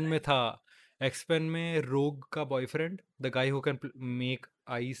X-Men remember में it. था. X-Men में Rogue का boyfriend, the guy who can make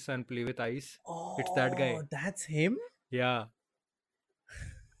ice and play with ice. It's that guy. Oh, that's him? Yeah.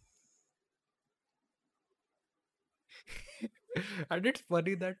 And it's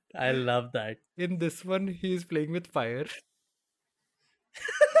funny that I love that. in this one he is playing with fire.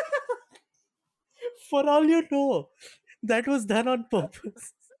 For all you know, that was done on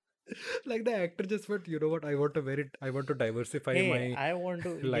purpose. Like the actor just went, you know what? I want to diversify Hey, my I want to,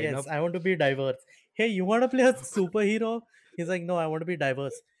 yes, lineup. I want to be diverse. Hey, you want to play a superhero? He's like, no, I want to be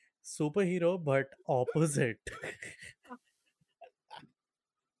diverse. Superhero, but opposite.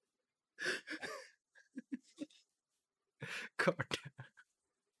 God.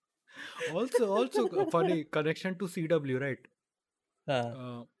 Also funny connection to CW, right? Uh,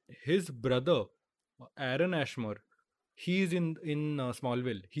 Uh, his brother, Aaron Ashmore, he is in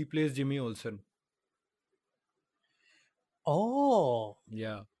Smallville. He plays Jimmy Olsen. oh,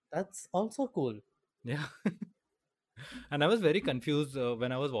 Yeah, that's also cool. yeah. And I was very confused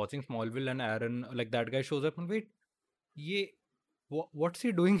when I was watching Smallville and Aaron, like that guy shows up and wait, ye, what's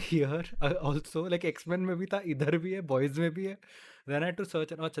he doing here? Also, like X-Men में भी था, इधर भी है, Boys में भी है. Then I had to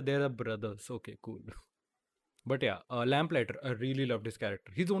search and अच्छा, they're brothers. Okay, cool. But yeah, Lamplighter, I really loved his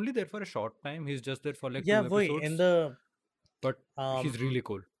character. He's only there for a short time. He's just there for like Yeah, two boy, in episodes, the but um he's really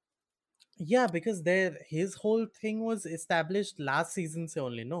cool. yeah, because there his whole thing was established last season se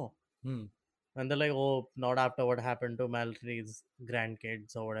only, no? Hmm. And they're like, oh, not after what happened to Mallory's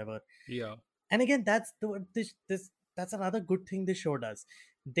grandkids or whatever. Yeah, And again, that's the this that's another good thing they showed us.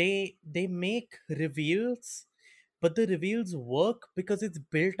 They make reveals, but the reveals work because it's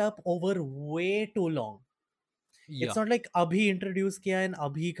built up over way too long. yeah, It's not like abhi introduce kiya and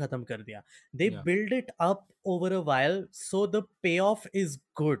abhi khatam kar diya. They yeah. build it up over a while, so the payoff is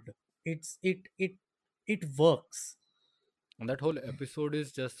good. It works. And that whole episode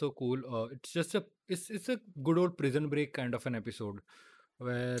is just so cool. It's a good old Prison Break kind of an episode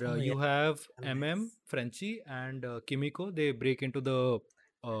where Oh yeah, you have MM, nice. Frenchie, and Kimiko. They break into the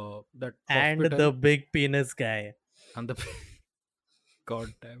that And hospital, the big penis guy. and the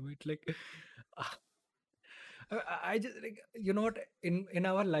God damn it, like ah, I just like, you know what, in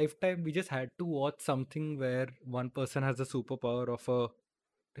our lifetime we just had to watch something where one person has a superpower of a,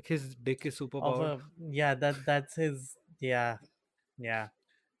 like his dick is super Of powered. a yeah, that's his yeah, yeah.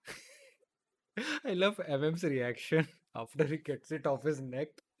 I love MM's reaction after he gets it off his neck.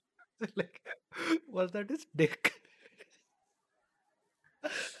 Like, was that his dick?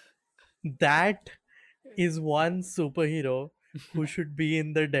 That is one superhero who should be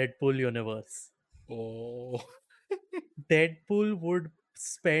in the Deadpool universe. Oh, Deadpool would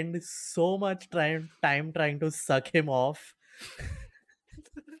spend so much time trying to suck him off.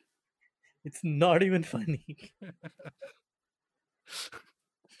 It's not even funny.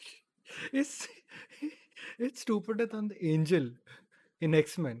 it's it's stupider than the angel in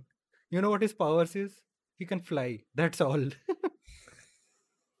X-Men. You know what his powers is? He can fly. That's all.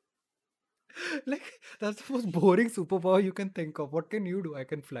 Like, that's the most boring superpower you can think of. What can you do? I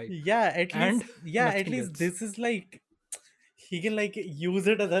can fly. And Yeah, at nothing least else. this is like he can like use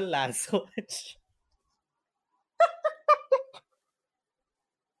it as a lasso.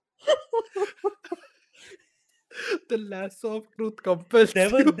 The lasso of truth compels there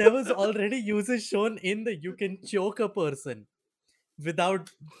was you. there was already uses shown in the you can choke a person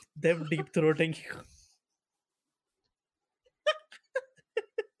without them deep throating you.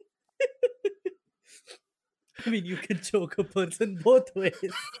 I mean, you can choke a person both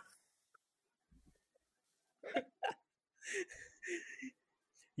ways.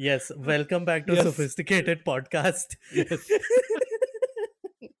 Yes, welcome back to Yes, Sophisticated Podcast. yes.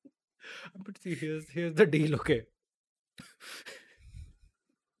 But see, here's the deal, okay?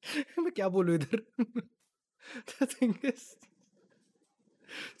 मैं क्या बोलूं इधर? The thing is,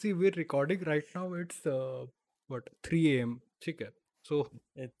 see, we're recording right now. It's what 3 a.m. ठीक है. So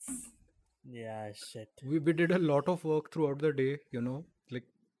It's yeah, shit. we did a lot of work throughout the day. Like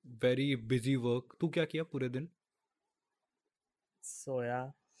very busy work. तू क्या किया पूरे दिन? So yeah,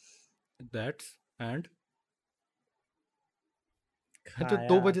 That's and तो 2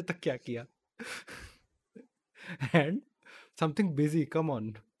 Khaya. बजे तक क्या किया? And something busy. Come on,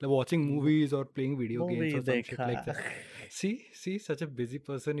 like watching Mo- movies or playing video games movie or some shit dekha. like that. See, such a busy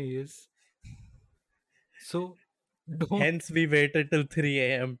person he is. So don't. Hence, we waited till 3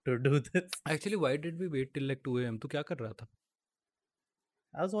 a.m. to do this. Actually, why did we wait till like 2 a.m.? तू क्या कर रहा था?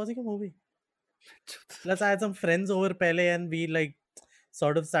 I was watching a movie. Plus, I had some friends over Pele, and we like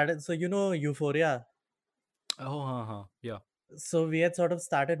sort of started. So you know, Euphoria. Oh, हाँ, हाँ, yeah. So we had sort of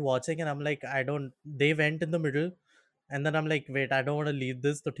started watching, and I'm like, I don't. They went in the middle, and then I'm like, wait, I don't want to leave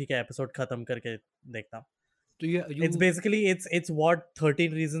this. तो ठीक है, episode खत्म करके देखता. So yeah, It's basically it's what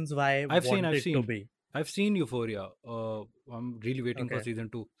 13 Reasons Why I I've want it to seen, be. I've seen Euphoria. I'm really waiting for Okay. season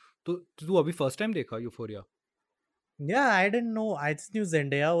 2. तो तू अभी first time देखा Euphoria? Yeah, I didn't know. I just knew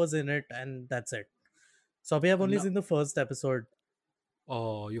Zendaya was in it, and that's it. So we have only No. seen the first episode.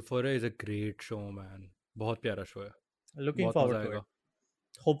 Oh, Euphoria is a great show, man. बहुत प्यारा show है. Looking बहुत मजा forward to it. आएगा.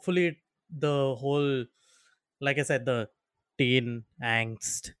 Hopefully, the whole, like I said, the teen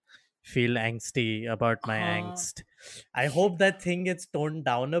angst, feel angsty about my हाँ, angst. I hope that thing gets toned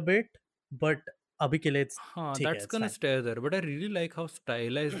down a bit, but abhi ke liye it's हाँ, theek hai, that's it's gonna fine. stay there. But I really like how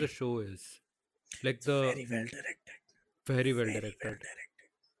stylized the show is. Like It's the very well directed. very well Very well directed. directed.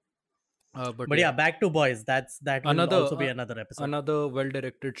 But But yeah, yeah, back to boys. That will another also be another episode. another well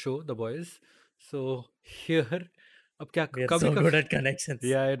directed show, The Boys. So here, अब क्या We are कभी so good at connections.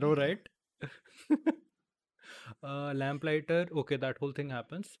 Yeah, I know, right? Lamplighter, okay, that whole thing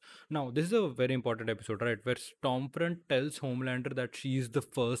happens. Now, this is a very important episode, right? Where Stormfront tells Homelander that she's the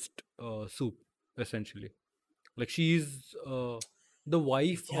first soup, essentially. Like, she's the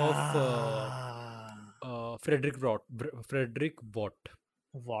wife of Yeah. Frederick Vought. Frederick Vought.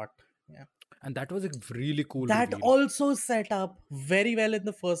 What? Yeah. And that was a really cool That reveal also set up very well in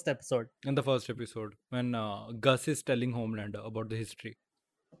the first episode. in the first episode when Gus is telling Homelander about the history.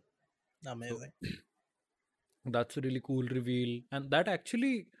 Amazing. That's a really cool reveal. And that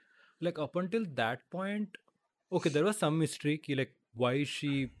actually, like, up until that point, okay, there was some mystery ki, like, why is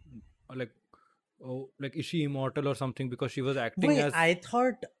she like, oh, like, is she immortal or something, because she was acting Wait, as I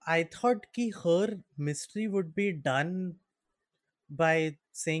thought ki her mystery would be done by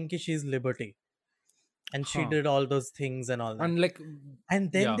saying ki she's Liberty and she huh. did all those things and all that. And like,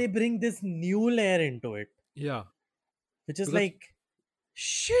 And then yeah, they bring this new layer into it, yeah, which is because like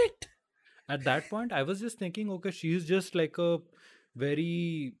shit. at that point I was just thinking, okay, she's just like a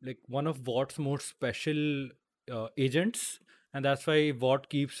very, like, one of Watt's most special agents, and that's why Watt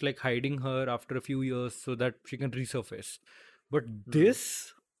keeps like hiding her after a few years so that she can resurface. But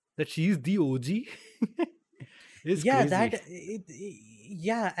this, that she's the OG, is Yeah, crazy.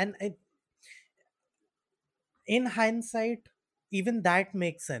 yeah, and in hindsight, even that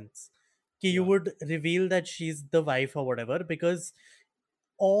makes sense. Ki you Yeah. would reveal that she's the wife or whatever, because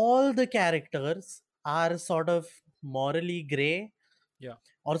all the characters are sort of morally gray, Yeah.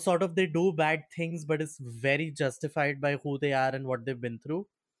 or sort of they do bad things, but it's very justified by who they are and what they've been through.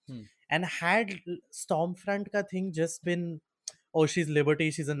 Hmm. And had Stormfront ka thing just been, oh, she's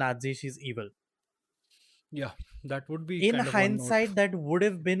Liberty, she's a Nazi, she's evil. Yeah, that would be In kind of one note. hindsight, that would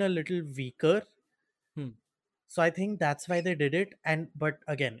have been a little weaker. Hmm. So I think that's why they did it. But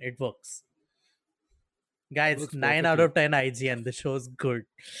again, it works. Guys, Works 9 out perfectly. of 10 IGN. The show's good.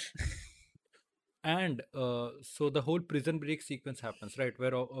 And so the whole prison break sequence happens, right?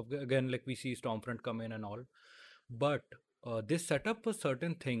 Where again, like, we see Stormfront come in and all, but they set up a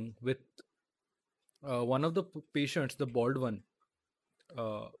certain thing with one of the patients, the bald one,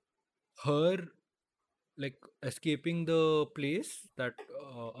 uh, her like escaping the place, that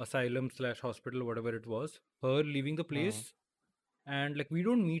asylum slash hospital, whatever it was, her leaving the place. And like, we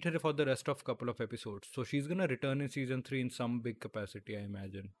don't meet her for the rest of couple of episodes, so she's gonna return in season 3 in some big capacity, I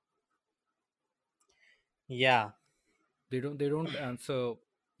imagine. Yeah. They don't answer,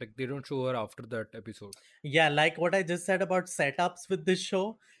 like, they don't show her after that episode. Yeah, like what I just said about setups with this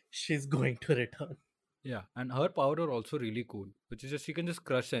show, she's going to return. Yeah, and her power are also really cool, which is just she can just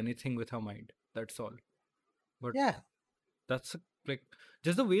crush anything with her mind. That's all. But Yeah. that's like,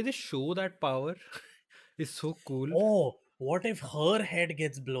 just the way they show that power is so cool. Oh, what if her head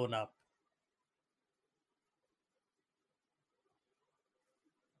gets blown up?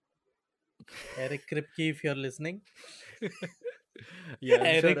 Eric Kripke, if you're listening. Yeah,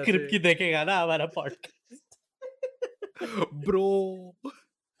 I'm sure Eric Kripke देखेगा ना हमारा podcast. Bro,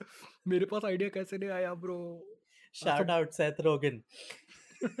 मेरे पास idea कैसे नहीं आया, bro? Shout out Seth Rogen.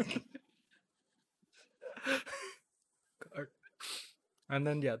 And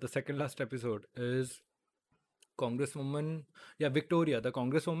then, yeah, the second last episode is Congresswoman, yeah, Victoria, the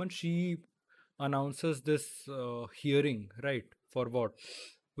Congresswoman. She announces this hearing, right, for what?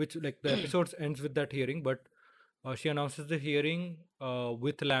 Which, like, the episode ends with that hearing, but she announces the hearing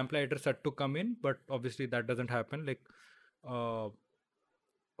with Lamplighter set to come in, but obviously that doesn't happen. Like, one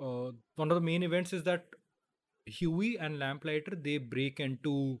of the main events is that Huey and Lamplighter, they break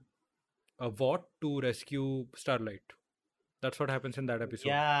into a Vought to rescue Starlight. That's what happens in that episode.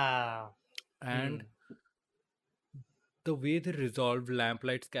 Yeah. And the way they resolve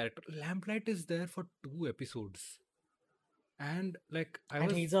Lamplight's character, Lamplight is there for 2 episodes, and like I And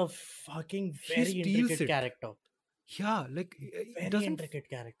was, he's a fucking he very steals intricate it. character. Yeah, like it Very doesn't, intricate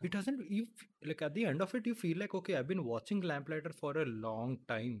character. it doesn't, you like at the end of it you feel like, okay, I've been watching Lamplighter for a long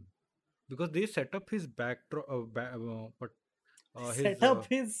time, because they set up his backdrop, but his Set up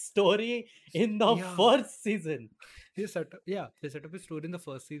his story in the yeah, first season. they set up his story in the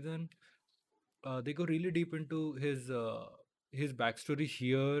first season. They go really deep into his backstory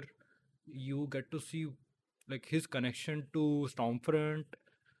here. You get to see like his connection to Stormfront.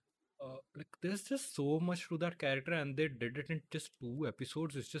 Like there's just so much to that character, and they did it in just 2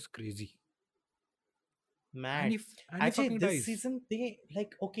 episodes. It's just crazy. And Mad. if and he Actually, fucking this dies. season they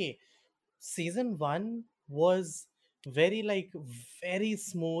like okay. Season one was very like very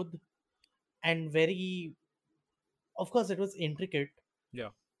smooth and very, of course, it was intricate, Yeah,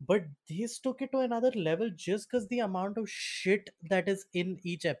 but these took it to another level just because the amount of shit that is in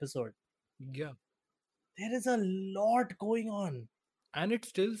each episode. yeah, There is a lot going on, and it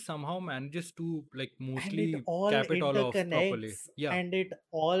still somehow manages to like and it mostly all cap it all off properly. interconnects, Yeah, and it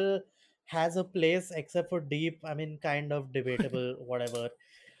all has a place except for Deep. I mean, kind of debatable, whatever.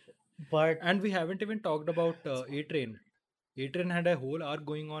 But and we haven't even talked about A Train. A Train had a whole arc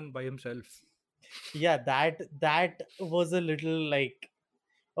going on by himself. yeah, that was a little like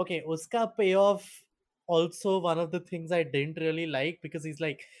okay, uska payoff also one of the things I didn't really like, because he's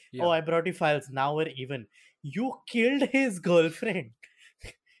like, oh, Yeah, I brought you files, now we're even. You killed his girlfriend.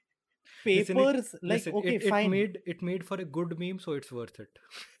 listen, it Papers, like, listen, okay, it fine. made it made for a good meme, so it's worth it.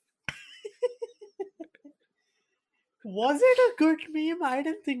 Was it a good meme? I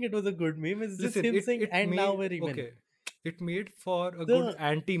didn't think it was a good meme. It's just Listen, him it saying, it and now made we're even. okay. It made for a good The,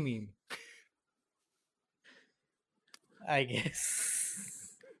 anti meme. I guess.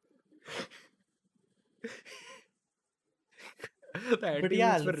 The But anti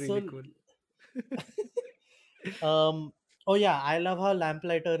yeah, memes were really so cool. oh yeah, I love how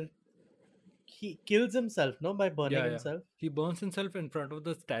Lamplighter, he kills himself, no, by burning Yeah, yeah. himself. He burns himself in front of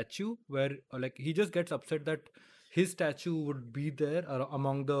the statue where, like, he just gets upset that his statue would be there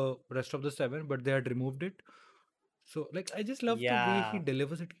among the rest of the seven, but they had removed it. So, like, I just love the way he Yeah.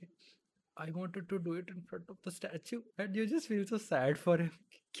 delivers it. I wanted to do it in front of the statue, and you just feel so sad for him.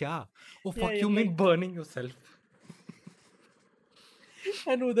 Kya? Oh, Yeah, fuck, you're you mean like, burning yourself?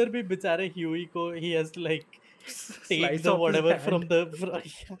 and उधर भी बेचारे Huey को he has to like take Slice the off his whatever hand. from the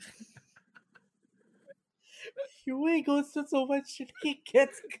Huey goes to so much shit. He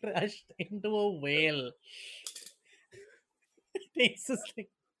gets crushed into a whale. He's just like,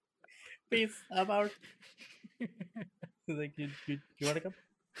 peace, I'm out. He's like, you want to come?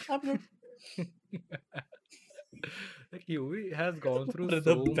 I'm good. Like, Huey has gone through One of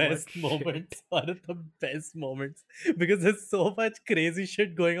the so much best shit. moments. One of the best moments. Because there's so much crazy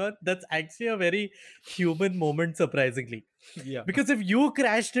shit going on. That's actually a very human moment, surprisingly. Yeah. Because if you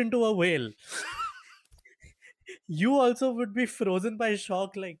crashed into a whale, you also would be frozen by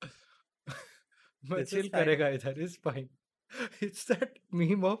shock. Like, मैं this is chill fine. करेगा इधर is fine. It's that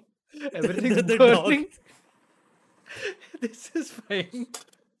meme of the, everything's the dog. burning. This is fine.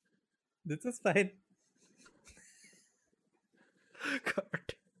 This is fine.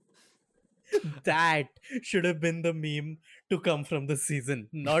 God. That should have been the meme to come from the season,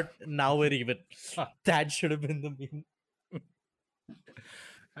 not now we're even. That should have been the meme.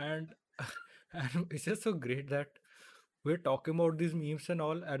 And and it's just so great that we're talking about these memes and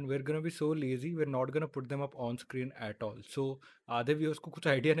all, and we're gonna be so lazy. We're not gonna put them up on screen at all. So आधे viewers को कुछ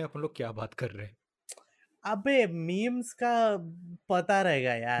idea नहीं अपन लोग क्या बात कर रहे हैं. अबे memes का पता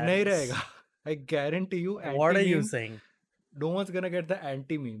रहेगा यार. नहीं रहेगा. I guarantee you, What are you anti-meme, saying? no one's gonna get the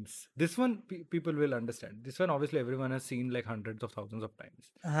anti-memes. This one, people will understand. This one, obviously, everyone has seen like hundreds of thousands of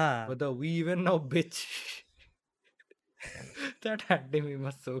times. Huh. But the we even now bitch. That anti-meme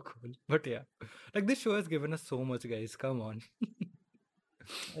was so cool. But yeah, like this show has given us so much, guys. Come on.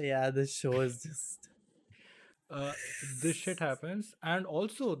 Yeah, this show is just. uh, this shit happens, and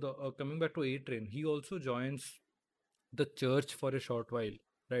also the coming back to A Train, he also joins the church for a short while,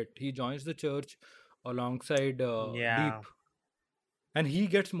 right? He joins the church alongside Yeah. Deep, and he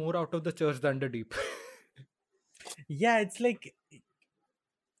gets more out of the church than the Deep. Yeah, it's like,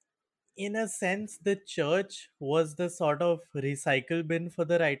 in a sense, the church was the sort of recycle bin for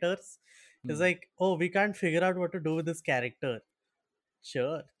the writers. It's Hmm. like, oh, we can't figure out what to do with this character.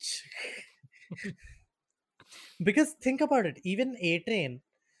 Church. Because think about it, even A Train,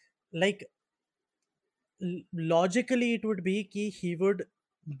 like, logically, it would be ki he would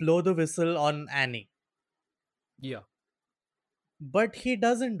blow the whistle on Annie. Yeah, But he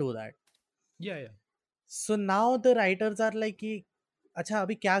doesn't do that. yeah, yeah. So now the writers are like कि अच्छा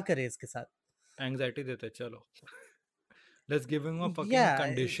अभी क्या करें इसके साथ. Anxiety देते चलो. Let's give him a fucking Yeah,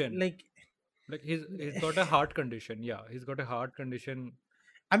 condition. like Like he's got a heart condition. Yeah, he's got a heart condition.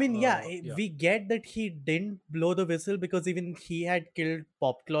 I mean, yeah, Yeah. we get that he didn't blow the whistle because even he had killed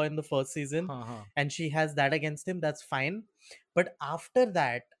Popclaw in the first season, Ha ha. and she has that against him. That's fine. But after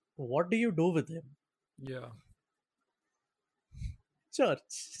that, what do you do with him? Yeah.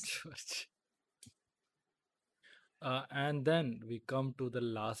 Church. And then we come to the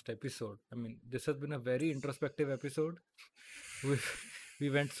last episode. I mean, this has been a very introspective episode. We we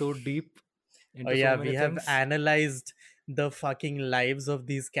went so deep Oh into so yeah, many we have things. analyzed the fucking lives of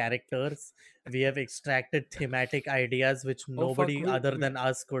these characters. We have extracted thematic ideas which Oh fuck, nobody other than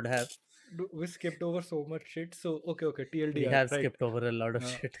us could have. we skipped over so much shit. So okay, We TLDR, have right? skipped over a lot of Uh,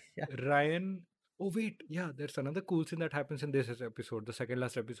 shit. Yeah. Ryan. Oh wait, yeah. There's another cool scene that happens in this episode, the second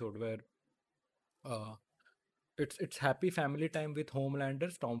last episode, where uh, it's happy family time with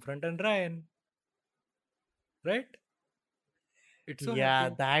Homelander, Stormfront, and Ryan. Right? It's so Yeah,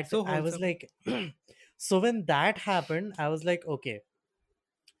 happy, that so I was wholesome. like so when that happened, I was like, okay,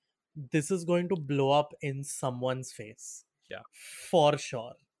 this is going to blow up in someone's face. Yeah, For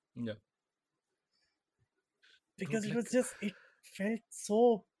sure. yeah, bro. Because Like, it felt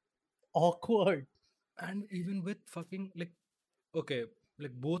so awkward. and even with fucking like, okay,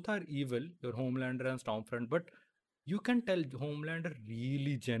 like both are evil, your Homelander and Stormfront, but you can tell Homelander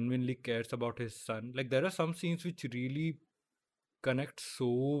really genuinely cares about his son. Like there are some scenes which really connect so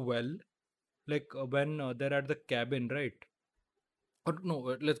well. Like when they're at the cabin, right? Or no,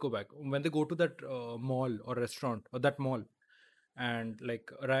 let's go back. When they go to that mall or restaurant or that mall, and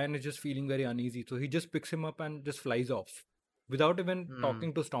like Ryan is just feeling very uneasy, so he just picks him up and just flies off without even Hmm.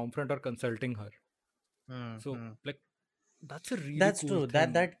 talking to Stormfront or consulting her. Hmm. So Hmm. like that's a really That's cool true.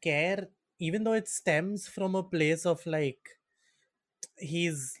 thing. That care, even though it stems from a place of like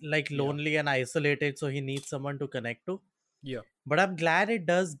he's like Yeah, lonely and isolated, so he needs someone to connect to. yeah, But I'm glad it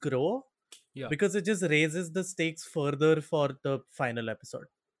does grow yeah, because it just raises the stakes further for the final episode.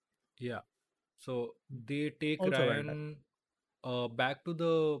 yeah. So they take Also well done. Ryan back to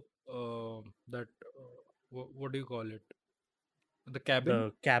the that what do you call it? The cabin?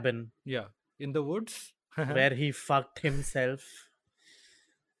 The cabin Yeah, in the woods. where he fucked himself.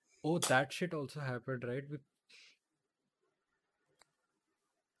 Oh, that shit also happened, right?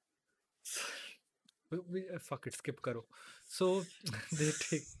 Fuck it, skip karo. So they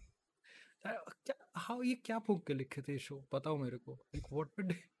take how ये क्या फूक के लिखे थे show बताओ मेरे को like what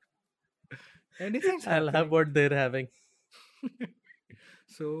would anything's I'll have happening. what they're having.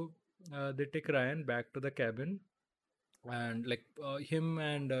 So they take Ryan back to the cabin, and like him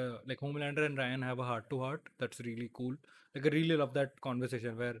and like Homelander and Ryan have a heart to heart. That's really cool. Like I really love that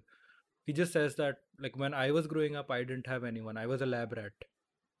conversation where he just says that like when I was growing up I didn't have anyone, I was a lab rat,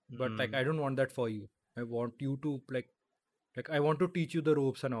 but like Hmm. I don't want that for you. I want you to like I want to teach you the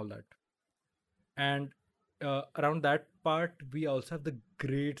ropes and all that. And around that part, we also have the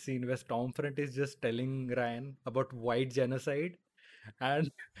great scene where Stormfront is just telling Ryan about white genocide,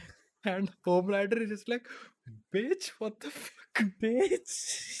 and and Homelander is just like, bitch, what the fuck? Bitch.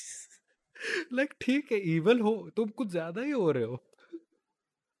 Like, ठीक है, evil हो, तुम कुछ ज्यादा ही हो रहे हो.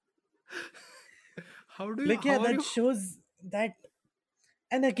 Like, yeah, How are that you? shows that.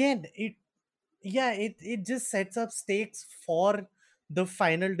 And again, it just sets up stakes for the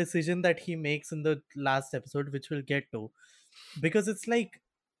final decision that he makes in the last episode, which we'll get to. Because it's like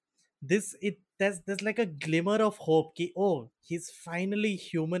this, there's like a glimmer of hope. Oh, he's finally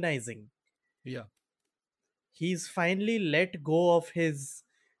humanizing. Yeah. He's finally let go of his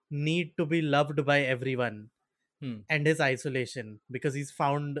need to be loved by everyone Hmm. and his isolation because he's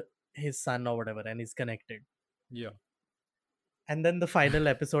found his son or whatever and he's connected. Yeah. And then the final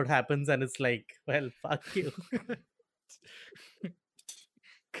episode happens and it's like, well, fuck you.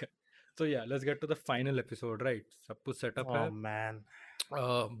 Okay. So yeah, let's get to the final episode, right? सब कुछ setup Oh है. man.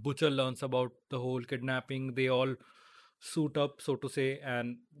 Butcher learns about the whole kidnapping. They all suit up, so to say,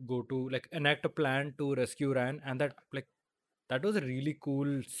 and go to like enact a plan to rescue Ryan. And that was a really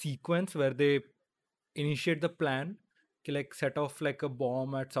cool sequence where they initiate the plan, like set off like a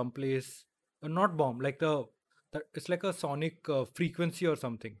bomb at some place, not bomb, like it's like a sonic frequency or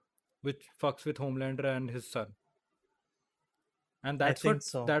something, which fucks with Homelander and his son. And I think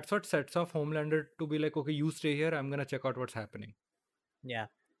so. that's what sets off Homelander to be like, okay, you stay here. I'm gonna check out what's happening. Yeah.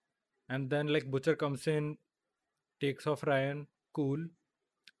 And then like Butcher comes in, takes off Ryan, cool.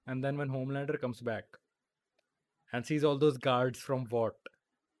 And then when Homelander comes back and sees all those guards from what?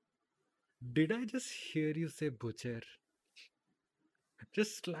 Did I just hear you say Butcher?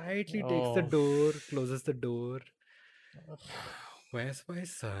 Just slightly takes the Oh. door, closes the door. Where's my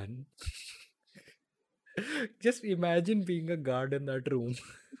son? Just imagine being a guard in that room.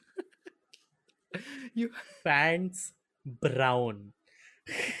 You Pants brown.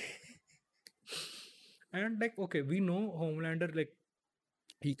 and like okay, we know Homelander like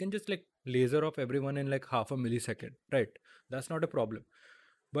he can just like laser off everyone in like half a millisecond, right? That's not a problem.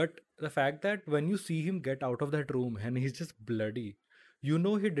 But the fact that when you see him get out of that room and he's just bloody, you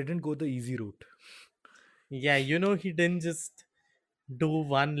know he didn't go the easy route. Yeah, he didn't just do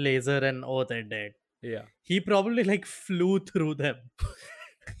one laser and oh, they're dead. Yeah. He probably like flew through them.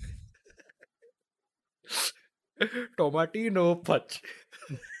 Tomatino punch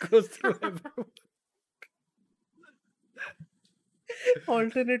goes through everyone.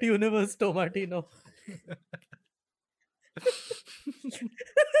 Alternate universe Tomatino.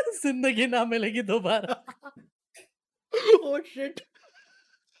 जिंदगी ना मिलेगी दोबारा. Oh shit.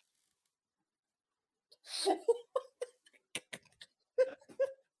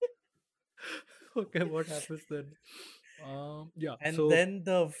 Okay, what happens then? Yeah. And So then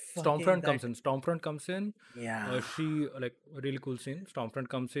the fucking Stormfront that comes in. Stormfront comes in. yeah. She like a really cool scene. Stormfront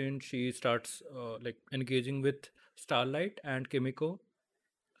comes in. She starts like engaging with Starlight and Kimiko,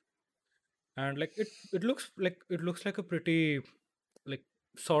 and like it looks like a pretty like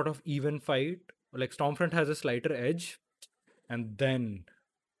sort of even fight. Like Stormfront has a slighter edge, and then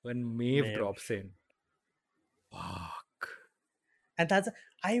when Maeve Maeve. drops in, fuck. And that's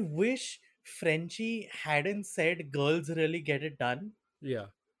I wish Frenchie hadn't said girls really get it done. Yeah,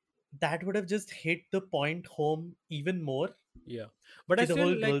 That would have just hit the point home even more. yeah. But I The still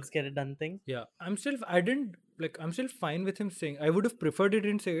whole like girls get it done thing. yeah. I'm still fine with him saying. I would have preferred he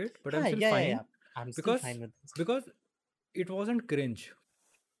didn't say it, but I'm Huh, still yeah. fine I'm still because fine with this. because it wasn't cringe.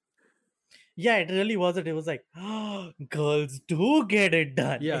 Yeah, it really wasn't. It was like, girls do get it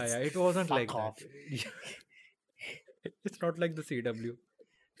done. Yeah, It's yeah. It wasn't fuck like that. off. It's not like the CW.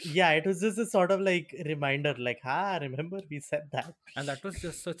 Yeah, it was just a sort of like reminder, like, remember we said that. And that was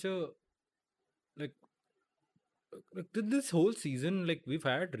just such a like this whole season like we've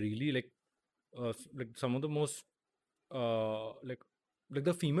had really like like some of the most like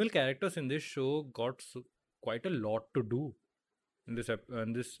the female characters in this show got quite a lot to do in this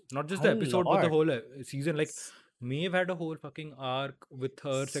not just A the episode but the lot. whole season. Like Maeve had a whole fucking arc with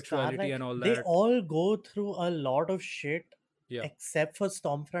her sexuality Starlight, and all they that. all go through a lot of shit Yeah, except for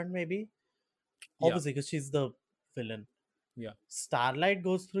Stormfront, maybe. yeah, Obviously, because she's the villain. yeah, Starlight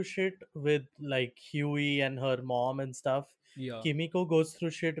goes through shit with like Huey and her mom and stuff. yeah. Kimiko goes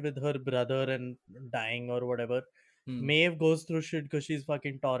through shit with her brother and dying or whatever. Hmm. Maeve goes through shit because she's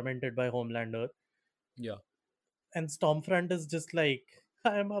fucking tormented by Homelander. Yeah. And Stormfront is just like,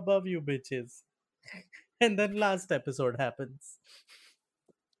 I'm above you bitches. And then last episode happens.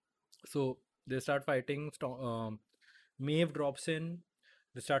 So they start fighting. Maeve drops in.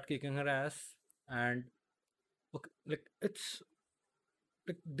 They start kicking her ass, and okay, like it's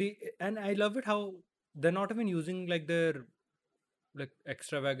like they and I love it how they're not even using like their like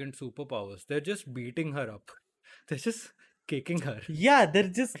extravagant superpowers. They're just beating her up. They're just kicking her. Yeah, they're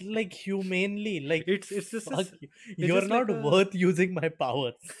just like humanely like, It's just fuck you. it's You're just like not a worth using my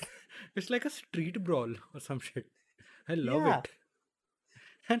powers. it's like a street brawl or some shit. I love Yeah. it.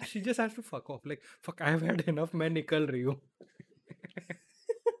 And she just has to fuck off. Like fuck, I've had enough. मैं निकल रही हूँ.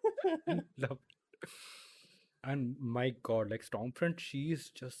 Love it. And my god, like Stormfront, she is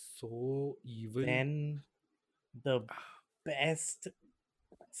just so evil. Then the best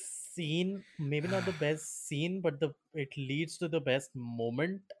scene, maybe not the best scene, but it leads to the best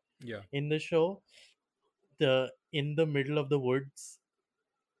moment Yeah. in the show. In the middle of the woods,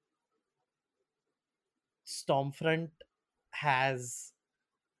 Stormfront has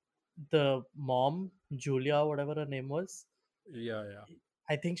the mom, Julia, whatever her name was. Yeah, yeah.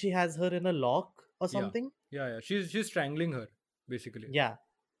 I think she has her in a lock or Yeah. something. Yeah, yeah. She's strangling her, basically. Yeah.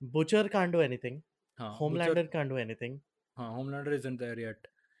 Butcher can't do anything. Butcher, Homelander can't do anything. Homelander isn't there yet.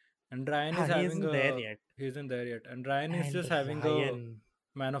 And Ryan is He having isn't there yet. he isn't there yet. And Ryan is And just having a Ryan,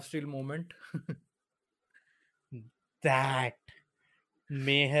 Man of Steel moment. that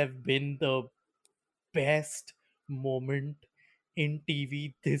may have been the best moment in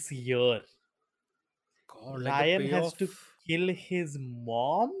TV this year. God, like the Ryan has to payoff. kill his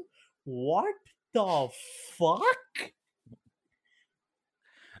mom? What the fuck?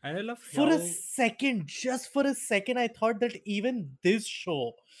 And I love For how a second, just for a second, I thought that even this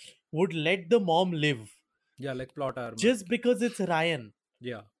show would let the mom live yeah, like plot armor. just because it's Ryan.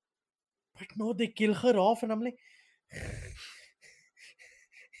 Yeah. But no, they kill her off, and I'm like,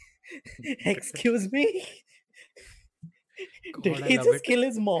 excuse me? Did God, I he love just it. kill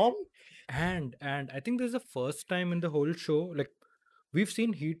his mom? And I think this is the first time in the whole show, like we've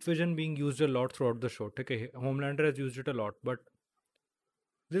seen heat vision being used a lot throughout the show. Okay, Homelander has used it a lot, but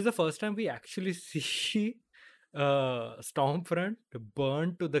this is the first time we actually see Stormfront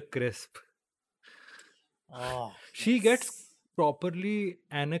burned to the crisp. Oh, She gets yes. properly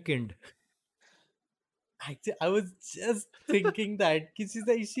Anakined. Actually, I was just thinking that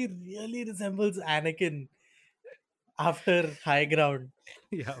she really resembles Anakin after High Ground.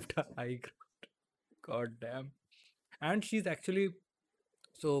 Yeah, after I god damn. And she's actually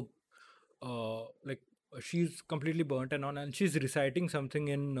so like she's completely burnt and on, and she's reciting something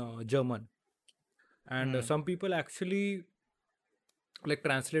in German. And Hmm. some people actually like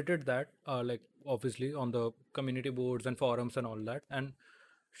translated that like obviously on the community boards and forums and all that, and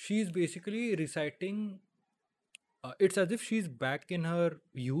she's basically reciting it's as if she's back in her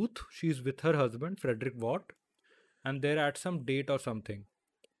youth. She's with her husband Frederick Watt, and they're at some date or something,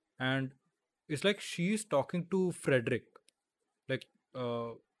 and it's like she's talking to Frederick, like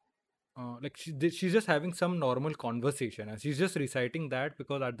uh, she's just having some normal conversation, and she's just reciting that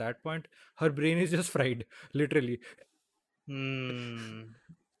because at that point her brain is just fried, literally. Hmm.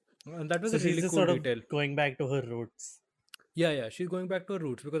 And that was So a she's really just cool sort of detail. going back to her roots. Yeah, she's going back to her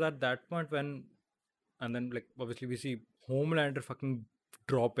roots because at that point when, and then like obviously we see Homelander fucking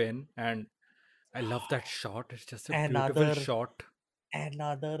drop in, and I love that shot. It's just a beautiful Another shot.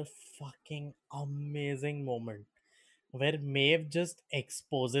 another fucking amazing moment where Maeve just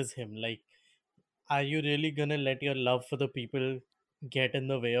exposes him. Like, are you really gonna let your love for the people get in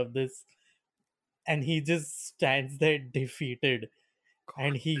the way of this? And he just stands there defeated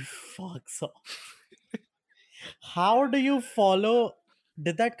and he fucks off. How do you follow?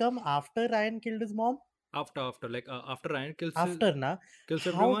 Did that come after Ryan killed his mom? After like after Ryan After, na? kills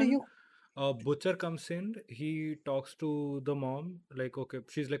How do everyone, you? Butcher comes in. He talks to the mom. Like okay,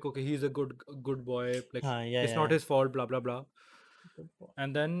 she's like okay, he's a good boy. Like Yeah, it's not yeah. his fault. Blah blah blah. Good boy.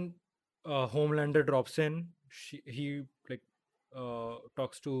 And then Homelander drops in. He like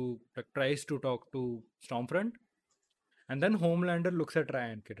talks to like tries to talk to Stormfront, and then Homelander looks at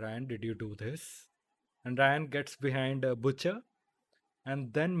Ryan. "Okay, Ryan, did you do this?" And Ryan gets behind Butcher,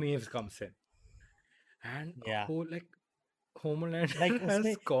 and then Maeve comes in, and Yeah. whole like Homelander Like has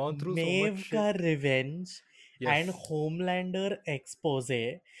उसमें gone through so much Maeve shit. का revenge and Yes. Homelander expose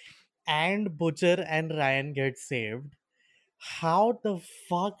and Butcher and Ryan get saved. How the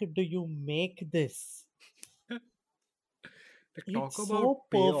fuck do you make this? Like talk It's about so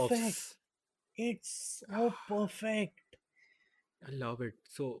perfect. payoffs. It's so perfect. I love it.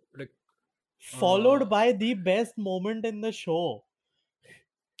 So like uh Followed by the best moment in the show.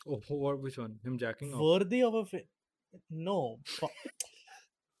 which one? Him jacking off. Worthy of a no.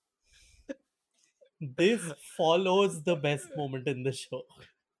 This follows the best moment in the show.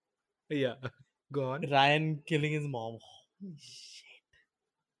 Yeah. Go on. Ryan killing his mom. Holy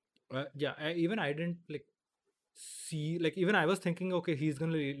shit. Yeah, even I didn't like see like even I was thinking okay he's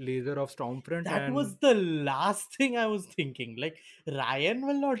gonna laser off Stormfront That and was the last thing I was thinking. Like, Ryan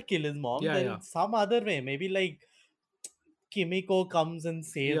will not kill his mom. yeah There yeah is some other way. Maybe like Kimiko comes and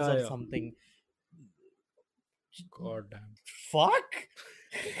saves yeah or yeah something. god damn. Fuck.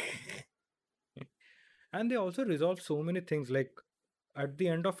 And they also resolve so many things like at the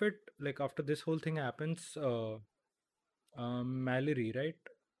end of it, like after this whole thing happens, Mallory, right?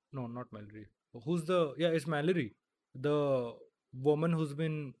 No, not Mallory. Who's the yeah, it's Mallory, the woman who's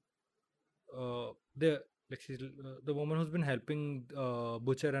been the like she's the woman who's been helping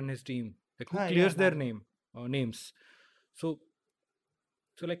Butcher and his team, like who Yeah, clears their Mallory. names. So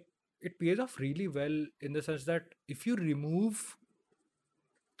like it pays off really well in the sense that if you remove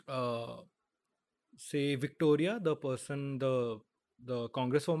uh say Victoria, the person, the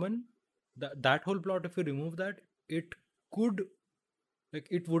congresswoman, that whole plot, if you remove that, it could like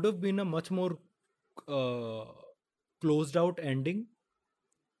it would have been a much more uh, closed out ending.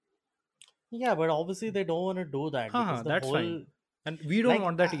 Yeah, but obviously they don't want to do that because the That's fine, whole and we don't like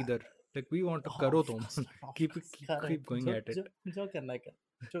want that either. Like we want to oh, karo tum, of keep it, course, correct. keep going जो at it. जो जो करना है कर,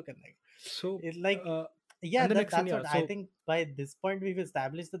 जो करना है कर. So, It's like uh, yeah, and the next scene, that's yeah. what I So think. By this point, we've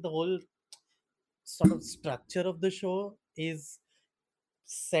established that the whole sort of structure of the show is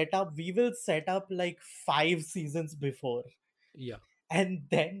set up. We will set up like 5 seasons before, yeah, and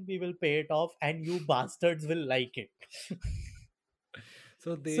then we will pay it off, and you bastards will like it.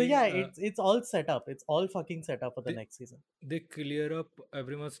 so So they yeah, it's all set up. It's all fucking set up for the they next season. they clear up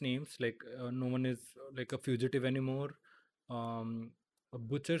everyone's names. Like no one is like a fugitive anymore. A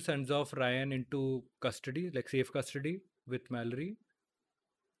Butcher sends off Ryan into custody, like safe custody with Mallory.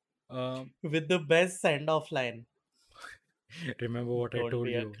 Um, With the best send off line. remember what I Don't told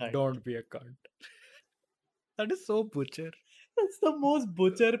be a you? cunt. Don't be a cunt. That is so Butcher. That's the most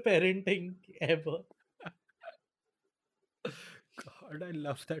butcher parenting ever. God, I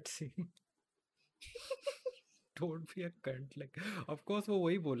love that scene. Don't be a cunt. Like, of course वो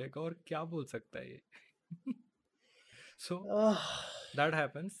वही बोलेगा और क्या बोल सकता है ये. So Ah, that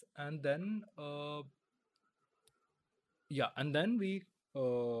happens, and then yeah, and then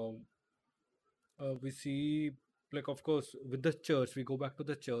uh, we see, like, of course, with the church, we go back to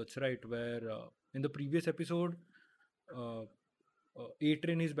the church, right, where in the previous episode, uh,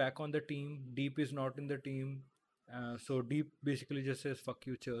 A-Train is back on the team, Deep is not in the team. So Deep basically just says fuck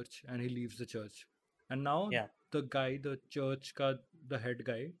you church, and he leaves the church. And now yeah. the guy, the church ka, the head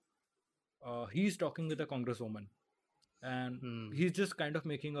guy, he's talking with a congresswoman, and Hmm. he's just kind of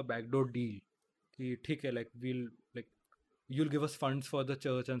making a backdoor deal. He, ठीक है, like, we'll, like, you'll give us funds for the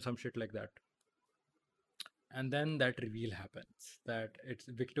church and some shit like that. And then that reveal happens that it's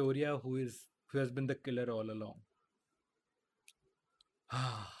Victoria who has been the killer all along.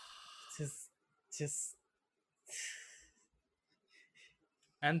 Just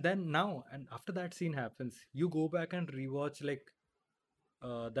And then now, and after that scene happens, you go back and rewatch, like,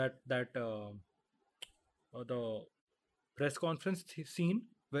 the press conference scene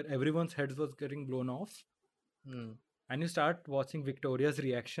where everyone's heads was getting blown off, hmm. and you start watching Victoria's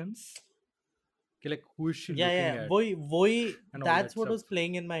reactions. Okay, like, who is she Yeah, looking yeah. at Boy, and all that's that what stuff. was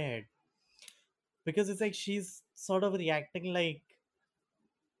playing in my head. Because it's like she's sort of reacting like,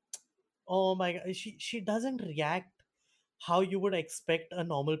 oh my god, she doesn't react how you would expect a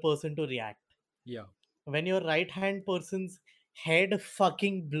normal person to react. Yeah, When your right hand person's head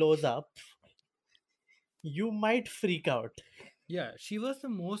fucking blows up, you might freak out. yeah, she was the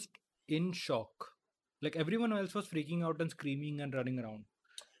most in shock. Like, everyone else was freaking out and screaming and running around.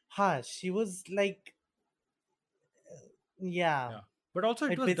 Ha, she was like, yeah, Yeah, but also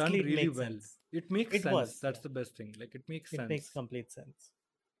it it was done basically really made well. sense. It makes It sense. was, That's yeah. the best thing. Like, it makes It makes sense. complete sense.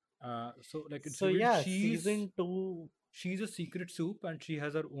 So, like, it's So revealed yeah, season two. she's a secret soup and she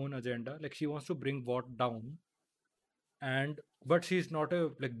has her own agenda. Like, she wants to bring Watt down, and but she's not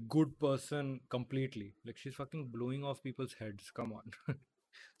a, like, good person completely. Like, she's fucking blowing off people's heads. Come on.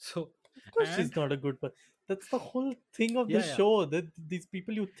 So, Of course, and she's not a good person. That's the whole thing of the yeah, yeah, show. That these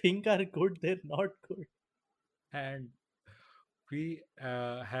people you think are good, they're not good. and we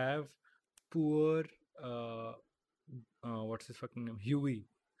have poor what's his fucking name, Huey,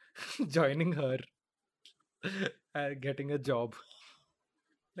 joining her and getting a job.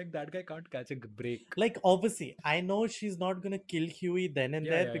 Like, that guy can't catch a break. Like obviously, I know she's not gonna kill Huey then and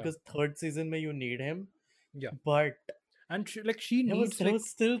Yeah, there yeah, yeah, because third season may you need him, yeah. but And she there was needs, there like, was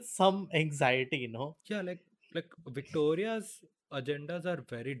still some anxiety, you know. yeah, like Victoria's agendas are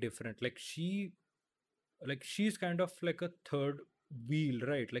very different. Like, she's kind of like a third wheel,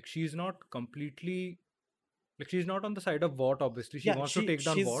 right? Like, she's not completely, like, she's not on the side of Watt. Obviously, she Yeah, wants to take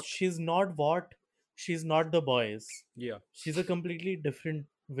down Watt. she's not what she's not the boys. Yeah, She's a completely different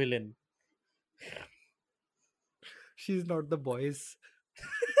villain. she's not the boys.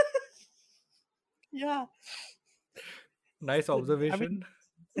 Yeah, Nice I mean, observation.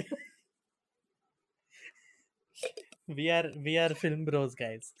 we are film bros,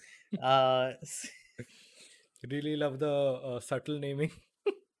 guys. Uh, Really love the subtle naming.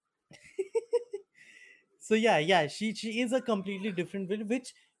 so yeah, she is a completely different villain,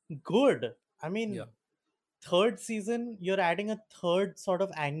 which good. I Yeah, mean, third season you're adding a third sort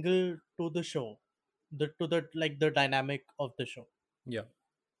of angle to the show, the like the dynamic of the show. yeah,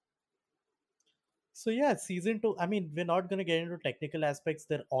 So yeah, season two, I mean, we're not going to get into technical aspects,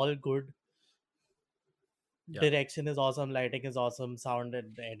 they're all good. yeah. Direction is awesome, lighting is awesome, sound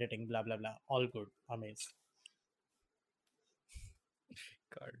and editing, blah blah blah, all good, amazing.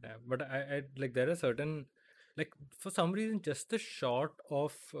 God damn. But I like, there are certain, like, for some reason, just the shot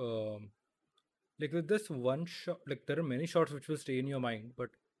of like, with this one shot, like, there are many shots which will stay in your mind, but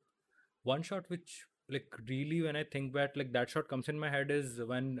one shot which, like, really, when I think back, like, that shot comes in my head is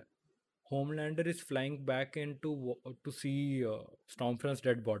when Homelander is flying back to see Stormfront's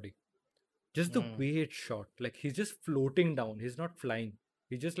dead body. Just the Mm. way it's shot, like, he's just floating down. He's not flying.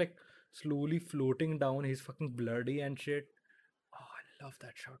 He's just, like, slowly floating down. He's fucking bloody and shit. Oh, I love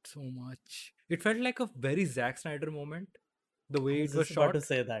that shot so much. It felt like a very Zack Snyder moment, the I way was it was just about shot. to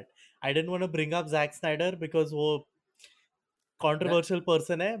say that. I didn't want to bring up Zack Snyder because wo That, controversial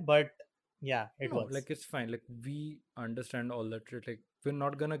person hai, but yeah, it no, was. like, it's fine. Like, we understand all that shit. Like, we're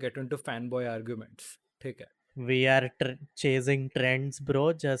not gonna get into fanboy arguments. Take it. We are chasing trends,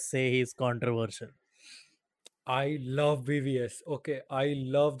 bro. Just say he's controversial. I love BVS. Okay, I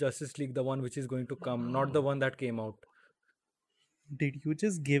love Justice League, the one which is going to come, not the one that came out. Did you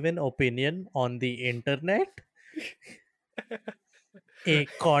just give an opinion on the internet? A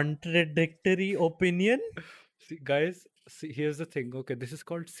contradictory opinion. See, guys, see, here's the thing. Okay, this is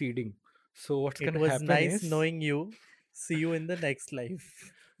called seeding. So what's It gonna was happen nice is, knowing you. See you in the next life.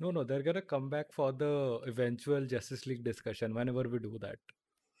 no, they're gonna come back for the eventual Justice League discussion whenever we do that.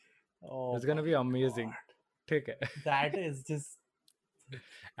 It's Oh gonna my be amazing. god. Take it. That is just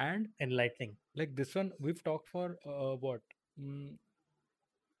And enlightening. like this one, we've talked for what? Mm,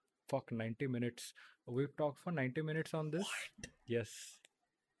 fuck, 90 minutes. We've talked for 90 minutes on this. Yes.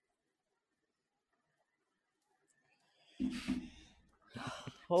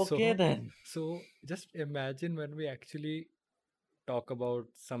 Okay So, then. so just imagine when we actually talk about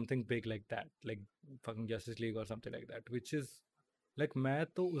something big like that, like fucking Justice League or something like that, which is like मैं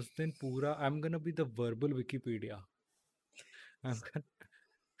तो उस दिन पूरा I'm gonna be the verbal Wikipedia. I'm gonna,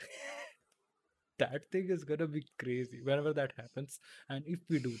 that thing is gonna be crazy whenever that happens. And if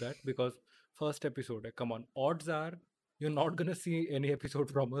we do that, because first episode, come on, odds are you're not gonna see any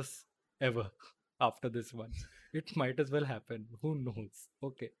episode from us ever after this one. It might as well happen. Who knows?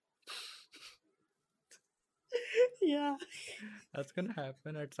 Okay. Yeah. That's gonna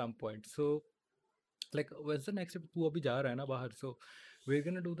happen at some point. So like when's the next तू अभी जा रहा है ना बाहर, so we're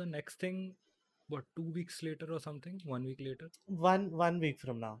gonna do the next thing what 2 weeks later or something, 1 week later. One week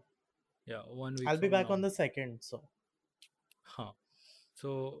from now. Yeah, 1 week I'll be from back now. on the 2nd, so Huh.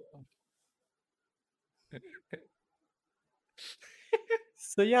 So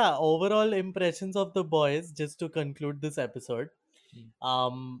so yeah, overall impressions of the boys, just to conclude this episode. Hmm.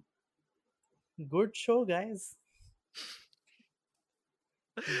 Um good show, guys.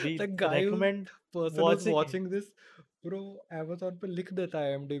 the We guy who recommend person who's watching it. watching this, bro, Amazon पे लिख देता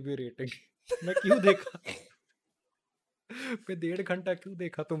है IMDb rating. मैं क्यों देखा? मैं 1.5 घंटा क्यों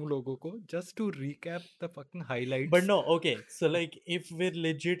देखा तुम लोगों को? Just to recap the fucking But highlights. no, okay. So like if we're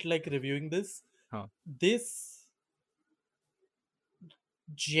legit like reviewing this, हाँ. this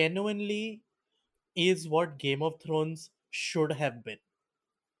genuinely is what Game of Thrones should have been.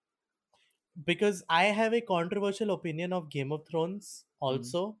 Because I have a controversial opinion of Game of Thrones Hmm.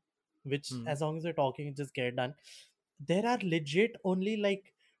 also, which Hmm. as long as we're talking, just get it done. There are legit only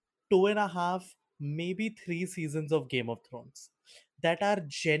like 2.5, maybe 3 seasons of Game of Thrones that are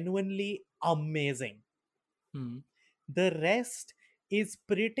genuinely amazing. Hmm. The rest is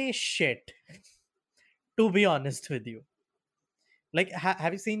pretty shit, to be honest with you. Like,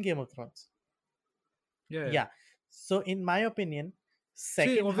 have you seen Game of Thrones? Yeah, yeah. Yeah. So, in my opinion, See,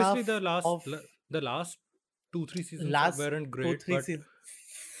 second obviously half of the last 2-3 seasons last weren't two, great, three but seasons,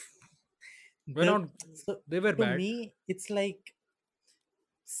 were the not, so they were to bad. me, it's like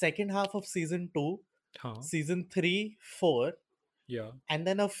second half of season 2, Huh. season 3, 4, Yeah. and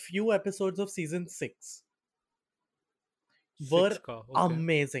then a few episodes of season 6 Six were ka. Okay.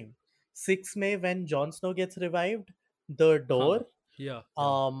 amazing. 6 May when Jon Snow gets revived, The Huh. Door, Yeah. Yeah.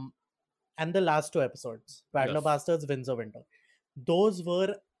 um, and the last 2 episodes, Battle of Yes. Bastards, Winds of Winter. Those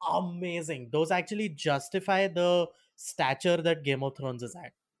were amazing. Those actually justify the stature that Game of Thrones is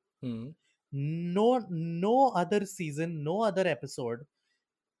at. Hmm. No other season, no other episode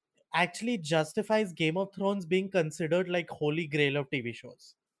actually justifies Game of Thrones being considered like holy grail of TV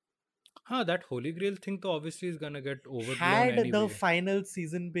shows. Huh. That Holy Grail thing, though, obviously is gonna get overblown Had the anyway. final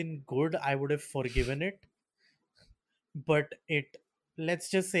season been good, I would have forgiven it. But let's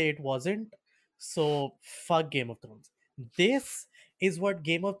just say it wasn't. So fuck Game of Thrones. This is what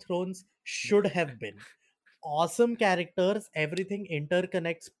Game of Thrones should have been. Awesome characters, everything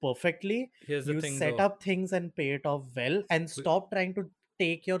interconnects perfectly. Here's the You thing, set though. up things and pay it off well, and We, stop trying to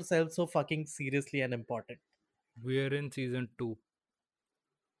take yourself so fucking seriously and important. we're in season 2.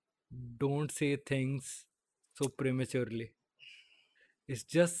 Don't say things so prematurely. It's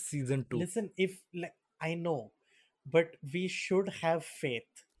just season 2. Listen, if like I know, but we should have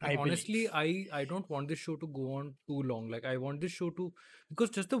faith, And I honestly, believe. I don't want this show to go on too long. Like I want this show to, because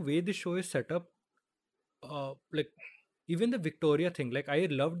just the way this show is set up, like even the Victoria thing, like I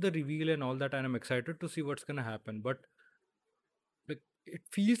loved the reveal and all that, and I'm excited to see what's gonna happen. But like it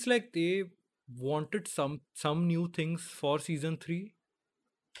feels like they wanted some new things for season 3.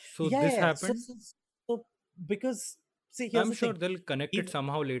 So Yeah, this yeah. So, happened. so, so because see, here's I'm the sure thing. they'll connect it If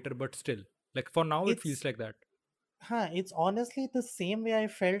somehow later, but still, like for now, it feels it's like that. it's honestly the same way I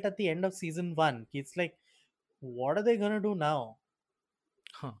felt at the end of season 1. It's like, what are they gonna do now?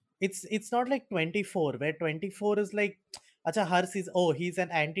 Huh. It's not like 24, where 24 is like, acha, har season, oh, he's an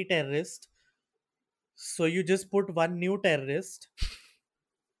anti-terrorist, so you just put one new terrorist,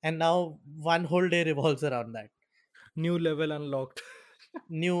 and now one whole day revolves around that. New level unlocked.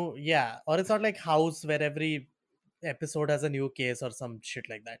 New, yeah. Or it's not like House, where every episode has a new case or some shit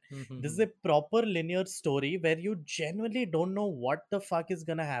like that. This is Mm-hmm. a proper linear story where you genuinely don't know what the fuck is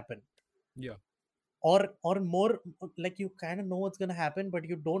gonna happen, Yeah. or more like you kind of know what's gonna happen, but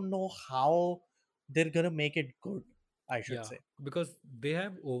you don't know how they're gonna make it good, I should Yeah. say. Because they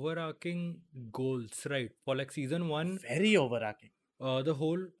have overarching goals, right? For like season one, Very overarching. the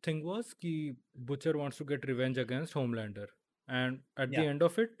whole thing was ki Butcher wants to get revenge against Homelander, and at the Yeah. end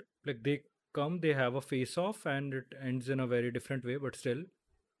of it, like they come, they have a face off, and it ends in a very different way.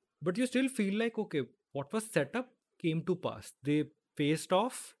 But you still feel like okay, what was set up came to pass. They faced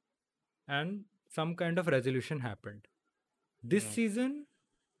off, and some kind of resolution happened. This Mm. season,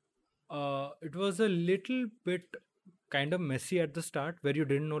 it was a little bit kind of messy at the start, where you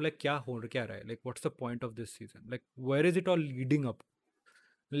didn't know like kya raha hai? Like what's the point of this season, like where is it all leading up.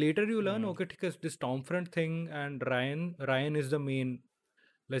 Later you learn Mm. okay because this Stormfront thing, and Ryan is the main,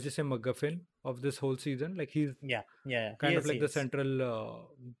 let's just say, MacGuffin of this whole season. Like he's Yeah, yeah, yeah. kind of He like the is. central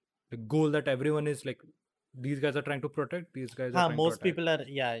the goal that everyone is like, these guys are trying to protect, these guys are trying to Most attack, people are,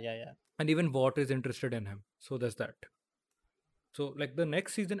 yeah, yeah, yeah. and even Watt is interested in him, so there's that. So like the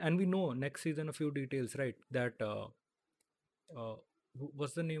next season, and we know next season a few details, right? That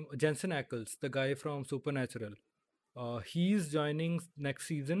what's the name, Jensen Ackles, the guy from Supernatural, he's joining next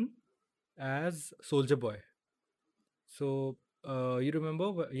season as Soldier Boy. So you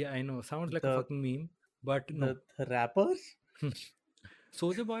remember yeah, I know, sounds like a The fucking meme, but no. the rapper.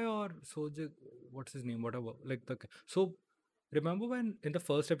 Soldier Boy or Soldier, what's his name, whatever, like the so remember when in the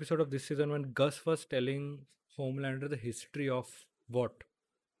first episode of this season when Gus was telling Homelander the history of what,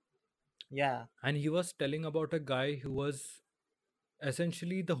 Yeah. and he was telling about a guy who was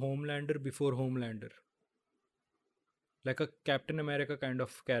essentially the Homelander before Homelander, like a Captain America kind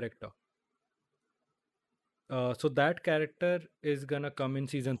of character. So that character is gonna come in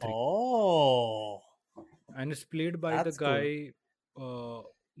season 3, Oh, and it's played by the that's cool. guy, uh,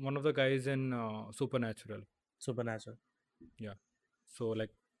 one of the guys in Supernatural. Supernatural. Yeah. So like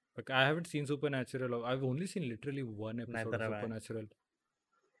I haven't seen Supernatural. I've only seen literally one episode Neither of have I. Supernatural.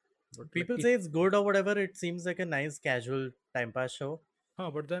 But like People it, say it's good or whatever. It seems like a nice casual time pass show.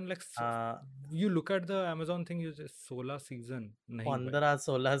 but then like Uh, you look at the Amazon thing, you say Sola season. Nahi bhai.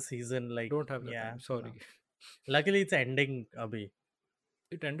 15-16 season, like, Don't have the yeah, time. no. Sorry. Luckily, it's ending, abhi.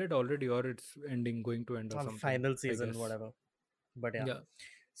 It ended already, or it's ending, going to end or On something, final I season, guess. whatever. But yeah. Yeah.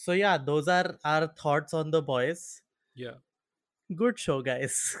 So yeah, those are our thoughts on The Boys. Yeah. Good show,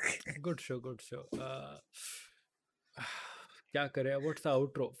 guys. Good show. Good show. क्या करे? What's the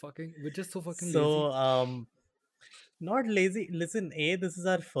outro? Fucking, we're just so fucking lazy. So not lazy. Listen, A, this is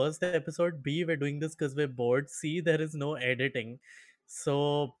our first episode. B, we're doing this because we're bored. C, there is no editing.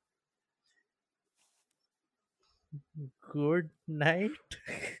 So good night.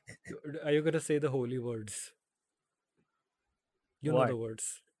 Are you gonna say the holy words? You know the What? words.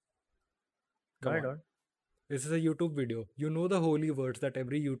 No, Come I on. don't. This is a YouTube video. You know the holy words that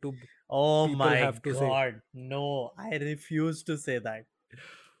every YouTube Oh people my have to say. god. No, I refuse to say that.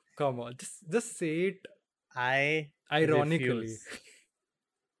 Come on, just say it I ironically. refuse.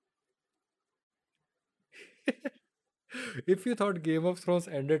 If you thought Game of Thrones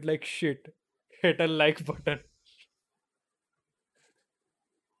ended like shit, hit a like button.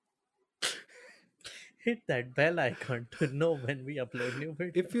 Hit that bell icon to know when we upload new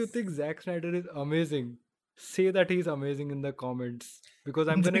videos. If you think Zack Snyder is amazing, say that he's amazing in the comments, because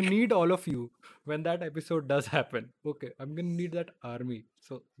I'm gonna need all of you when that episode does happen. Okay, I'm gonna need that army.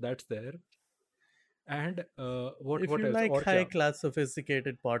 So that's there. And If what you else? like Or high kya? class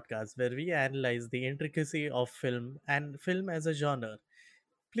sophisticated podcasts where we analyze the intricacy of film and film as a genre,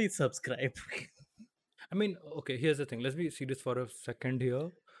 please subscribe. I mean, okay, here's the thing. Let's be serious for a second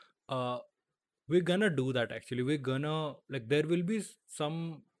here. Uh, we're gonna do that actually. We're gonna like there will be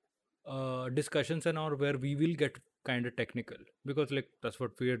some discussions and all where we will get kind of technical, because like that's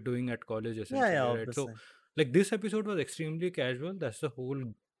what we are doing at college Yeah, yeah, essentially, right? So obviously. like this episode was extremely casual. That's the whole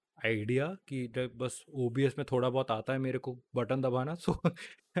idea कि जब बस OBS में थोड़ा बहुत आता है मेरे को बटन दबाना, so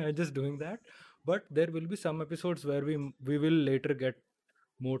I'm just doing that. But there will be some episodes where we will later get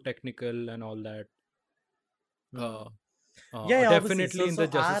more technical and all that. Hmm. Uh, Yeah, yeah, obviously. definitely So in the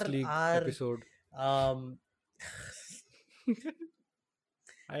so Justice League our episode. um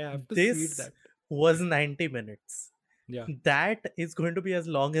I have to see this that. was 90 minutes. Yeah, That is going to be as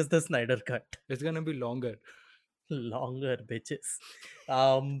long as the Snyder cut. it's gonna be longer. Longer, bitches.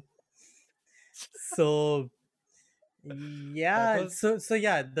 Um so That yeah, was so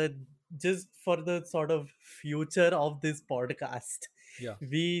yeah, the just for the sort of future of this podcast, yeah,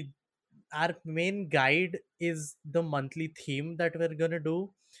 we our main guide is the monthly theme that we're gonna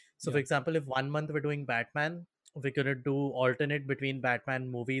do. So for yeah, example, if 1 month we're doing Batman, we're gonna do alternate between Batman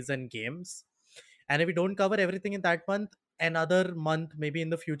movies and games. And if we don't cover everything in that month, another month maybe in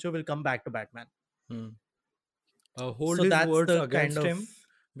the future we'll come back to Batman. Hmm. Hold So his that's words the kind against of him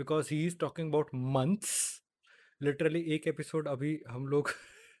because he is talking about months. Literally एक episode अभी हम लोग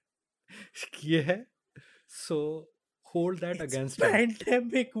किए हैं. So hold that it's against him.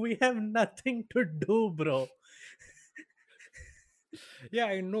 pandemic. We have nothing to do, bro. Yeah,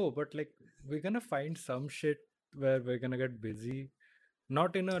 I know, but like we're gonna find some shit where we're gonna get busy.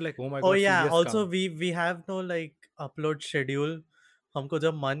 Not in a like, oh my Oh god, yeah. serious Also, काम. we have no like upload schedule. हमको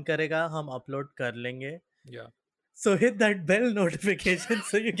जब मन करेगा हम upload कर लेंगे. Yeah. So hit that bell notification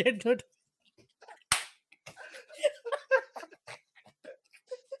so you get not.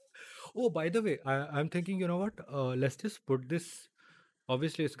 Oh, by the way, I'm thinking, you know what? Let's just put this.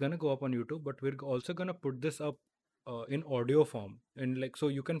 Obviously, it's gonna go up on YouTube, but we're also gonna put this up in audio form, and like so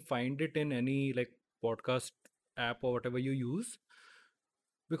you can find it in any like podcast app or whatever you use.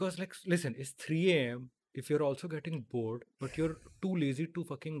 Because like, listen, it's 3 a.m. If you're also getting bored, but you're too lazy to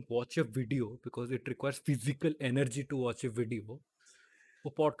fucking watch a video because it requires physical energy to watch a video,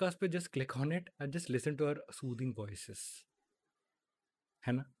 वो podcast पे just click on it and just listen to our soothing voices,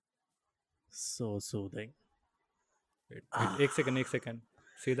 है ना? So soothing. Wait, एक second.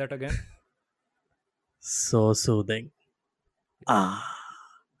 Say that again. So soothing. Ah.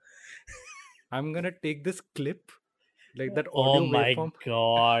 I'm gonna take this clip, like that Oh audio my waveform,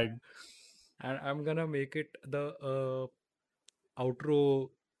 god. and I'm gonna make it the outro.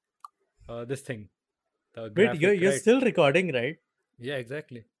 This thing, the Wait, you're graphic, you're right? still recording, right? Yeah,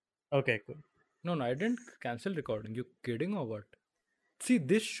 exactly. Okay, cool. No, no, I didn't cancel recording. You kidding or what? See,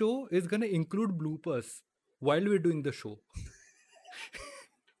 this show is gonna include bloopers while we're doing the show.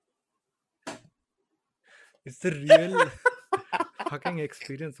 It's the real fucking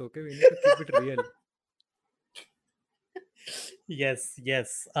experience. Okay, we need to keep it real. Yes,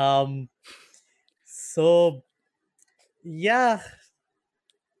 yes. So yeah,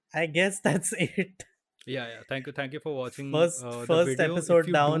 I guess that's it. Yeah, yeah. Thank you for watching the First video. If episode you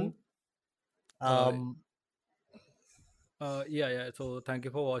do, down. uh, Um yeah, yeah. So thank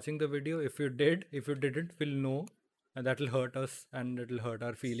you for watching the video. If you did, if you didn't, we'll know, and that'll hurt us and it'll hurt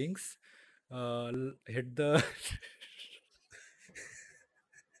our feelings. Hit the.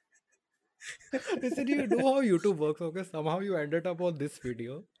 Listen, you know how YouTube works, okay? Somehow you ended up on this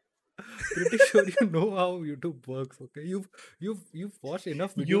video. Pretty sure you know how YouTube works, okay? You've watched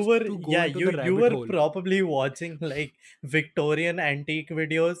enough you videos were to go yeah, into you the you rabbit were hole. probably watching like Victorian antique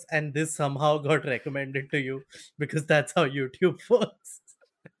videos and this somehow got recommended to you because that's how YouTube works.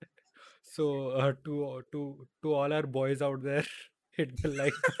 So to all our boys out there, hit the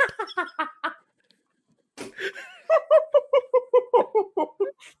like button.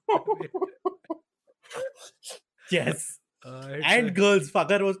 Wait, Yes. hit And the girls,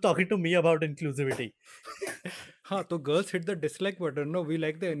 fucker was talking to me about inclusivity. हाँ तो girls hit the dislike button. No, we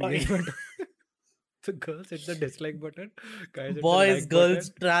like the engagement. So girls hit the dislike button. Guys hit the Boys, like girls,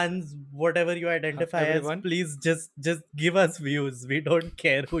 button. trans, whatever you identify as, Everyone, please just give us views. We don't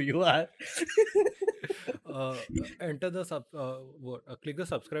care who you are. uh, enter the click the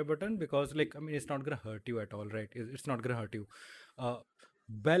subscribe button because like I mean it's not gonna hurt you at all, right? It's not gonna hurt you.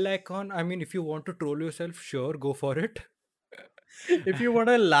 Bell icon. I mean, if you want to troll yourself, sure, go for it. If you want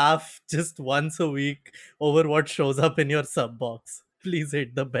to laugh just once a week over what shows up in your sub box, please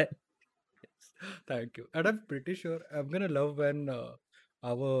hit the bell. Thank you. And I'm pretty sure I'm gonna love when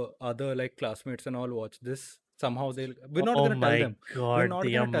our other like classmates and all watch this. Somehow they'll. We're not Oh gonna tell my them. We're god, not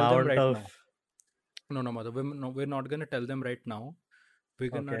the gonna tell them amount right of. now. No, no, mother. We're not gonna tell them right now. We're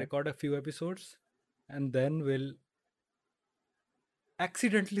gonna Okay. record a few episodes, and then we'll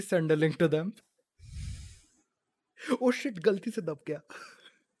accidentally send a link to them. Oh shit! गलती से दब गया.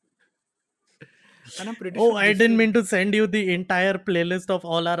 And I'm pretty Oh, sure I this didn't will. mean to send you the entire playlist of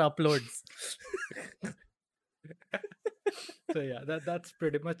all our uploads. So yeah, that's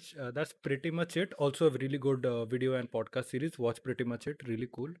pretty much it. Also, a really good video and podcast series. Watch pretty much it. Really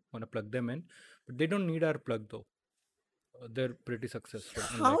cool. Wanna plug them in, but they don't need our plug though. They're pretty successful,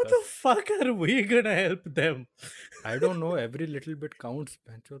 How unlike the us. fuck are we gonna help them? I don't know. Every little bit counts.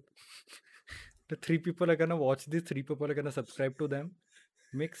 Pancho. The 3 people are gonna watch this. 3 people are gonna subscribe to them.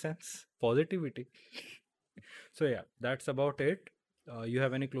 Makes sense. Positivity. So yeah, that's about it. You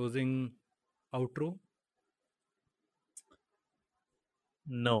have any closing outro?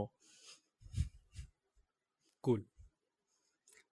 No. Cool.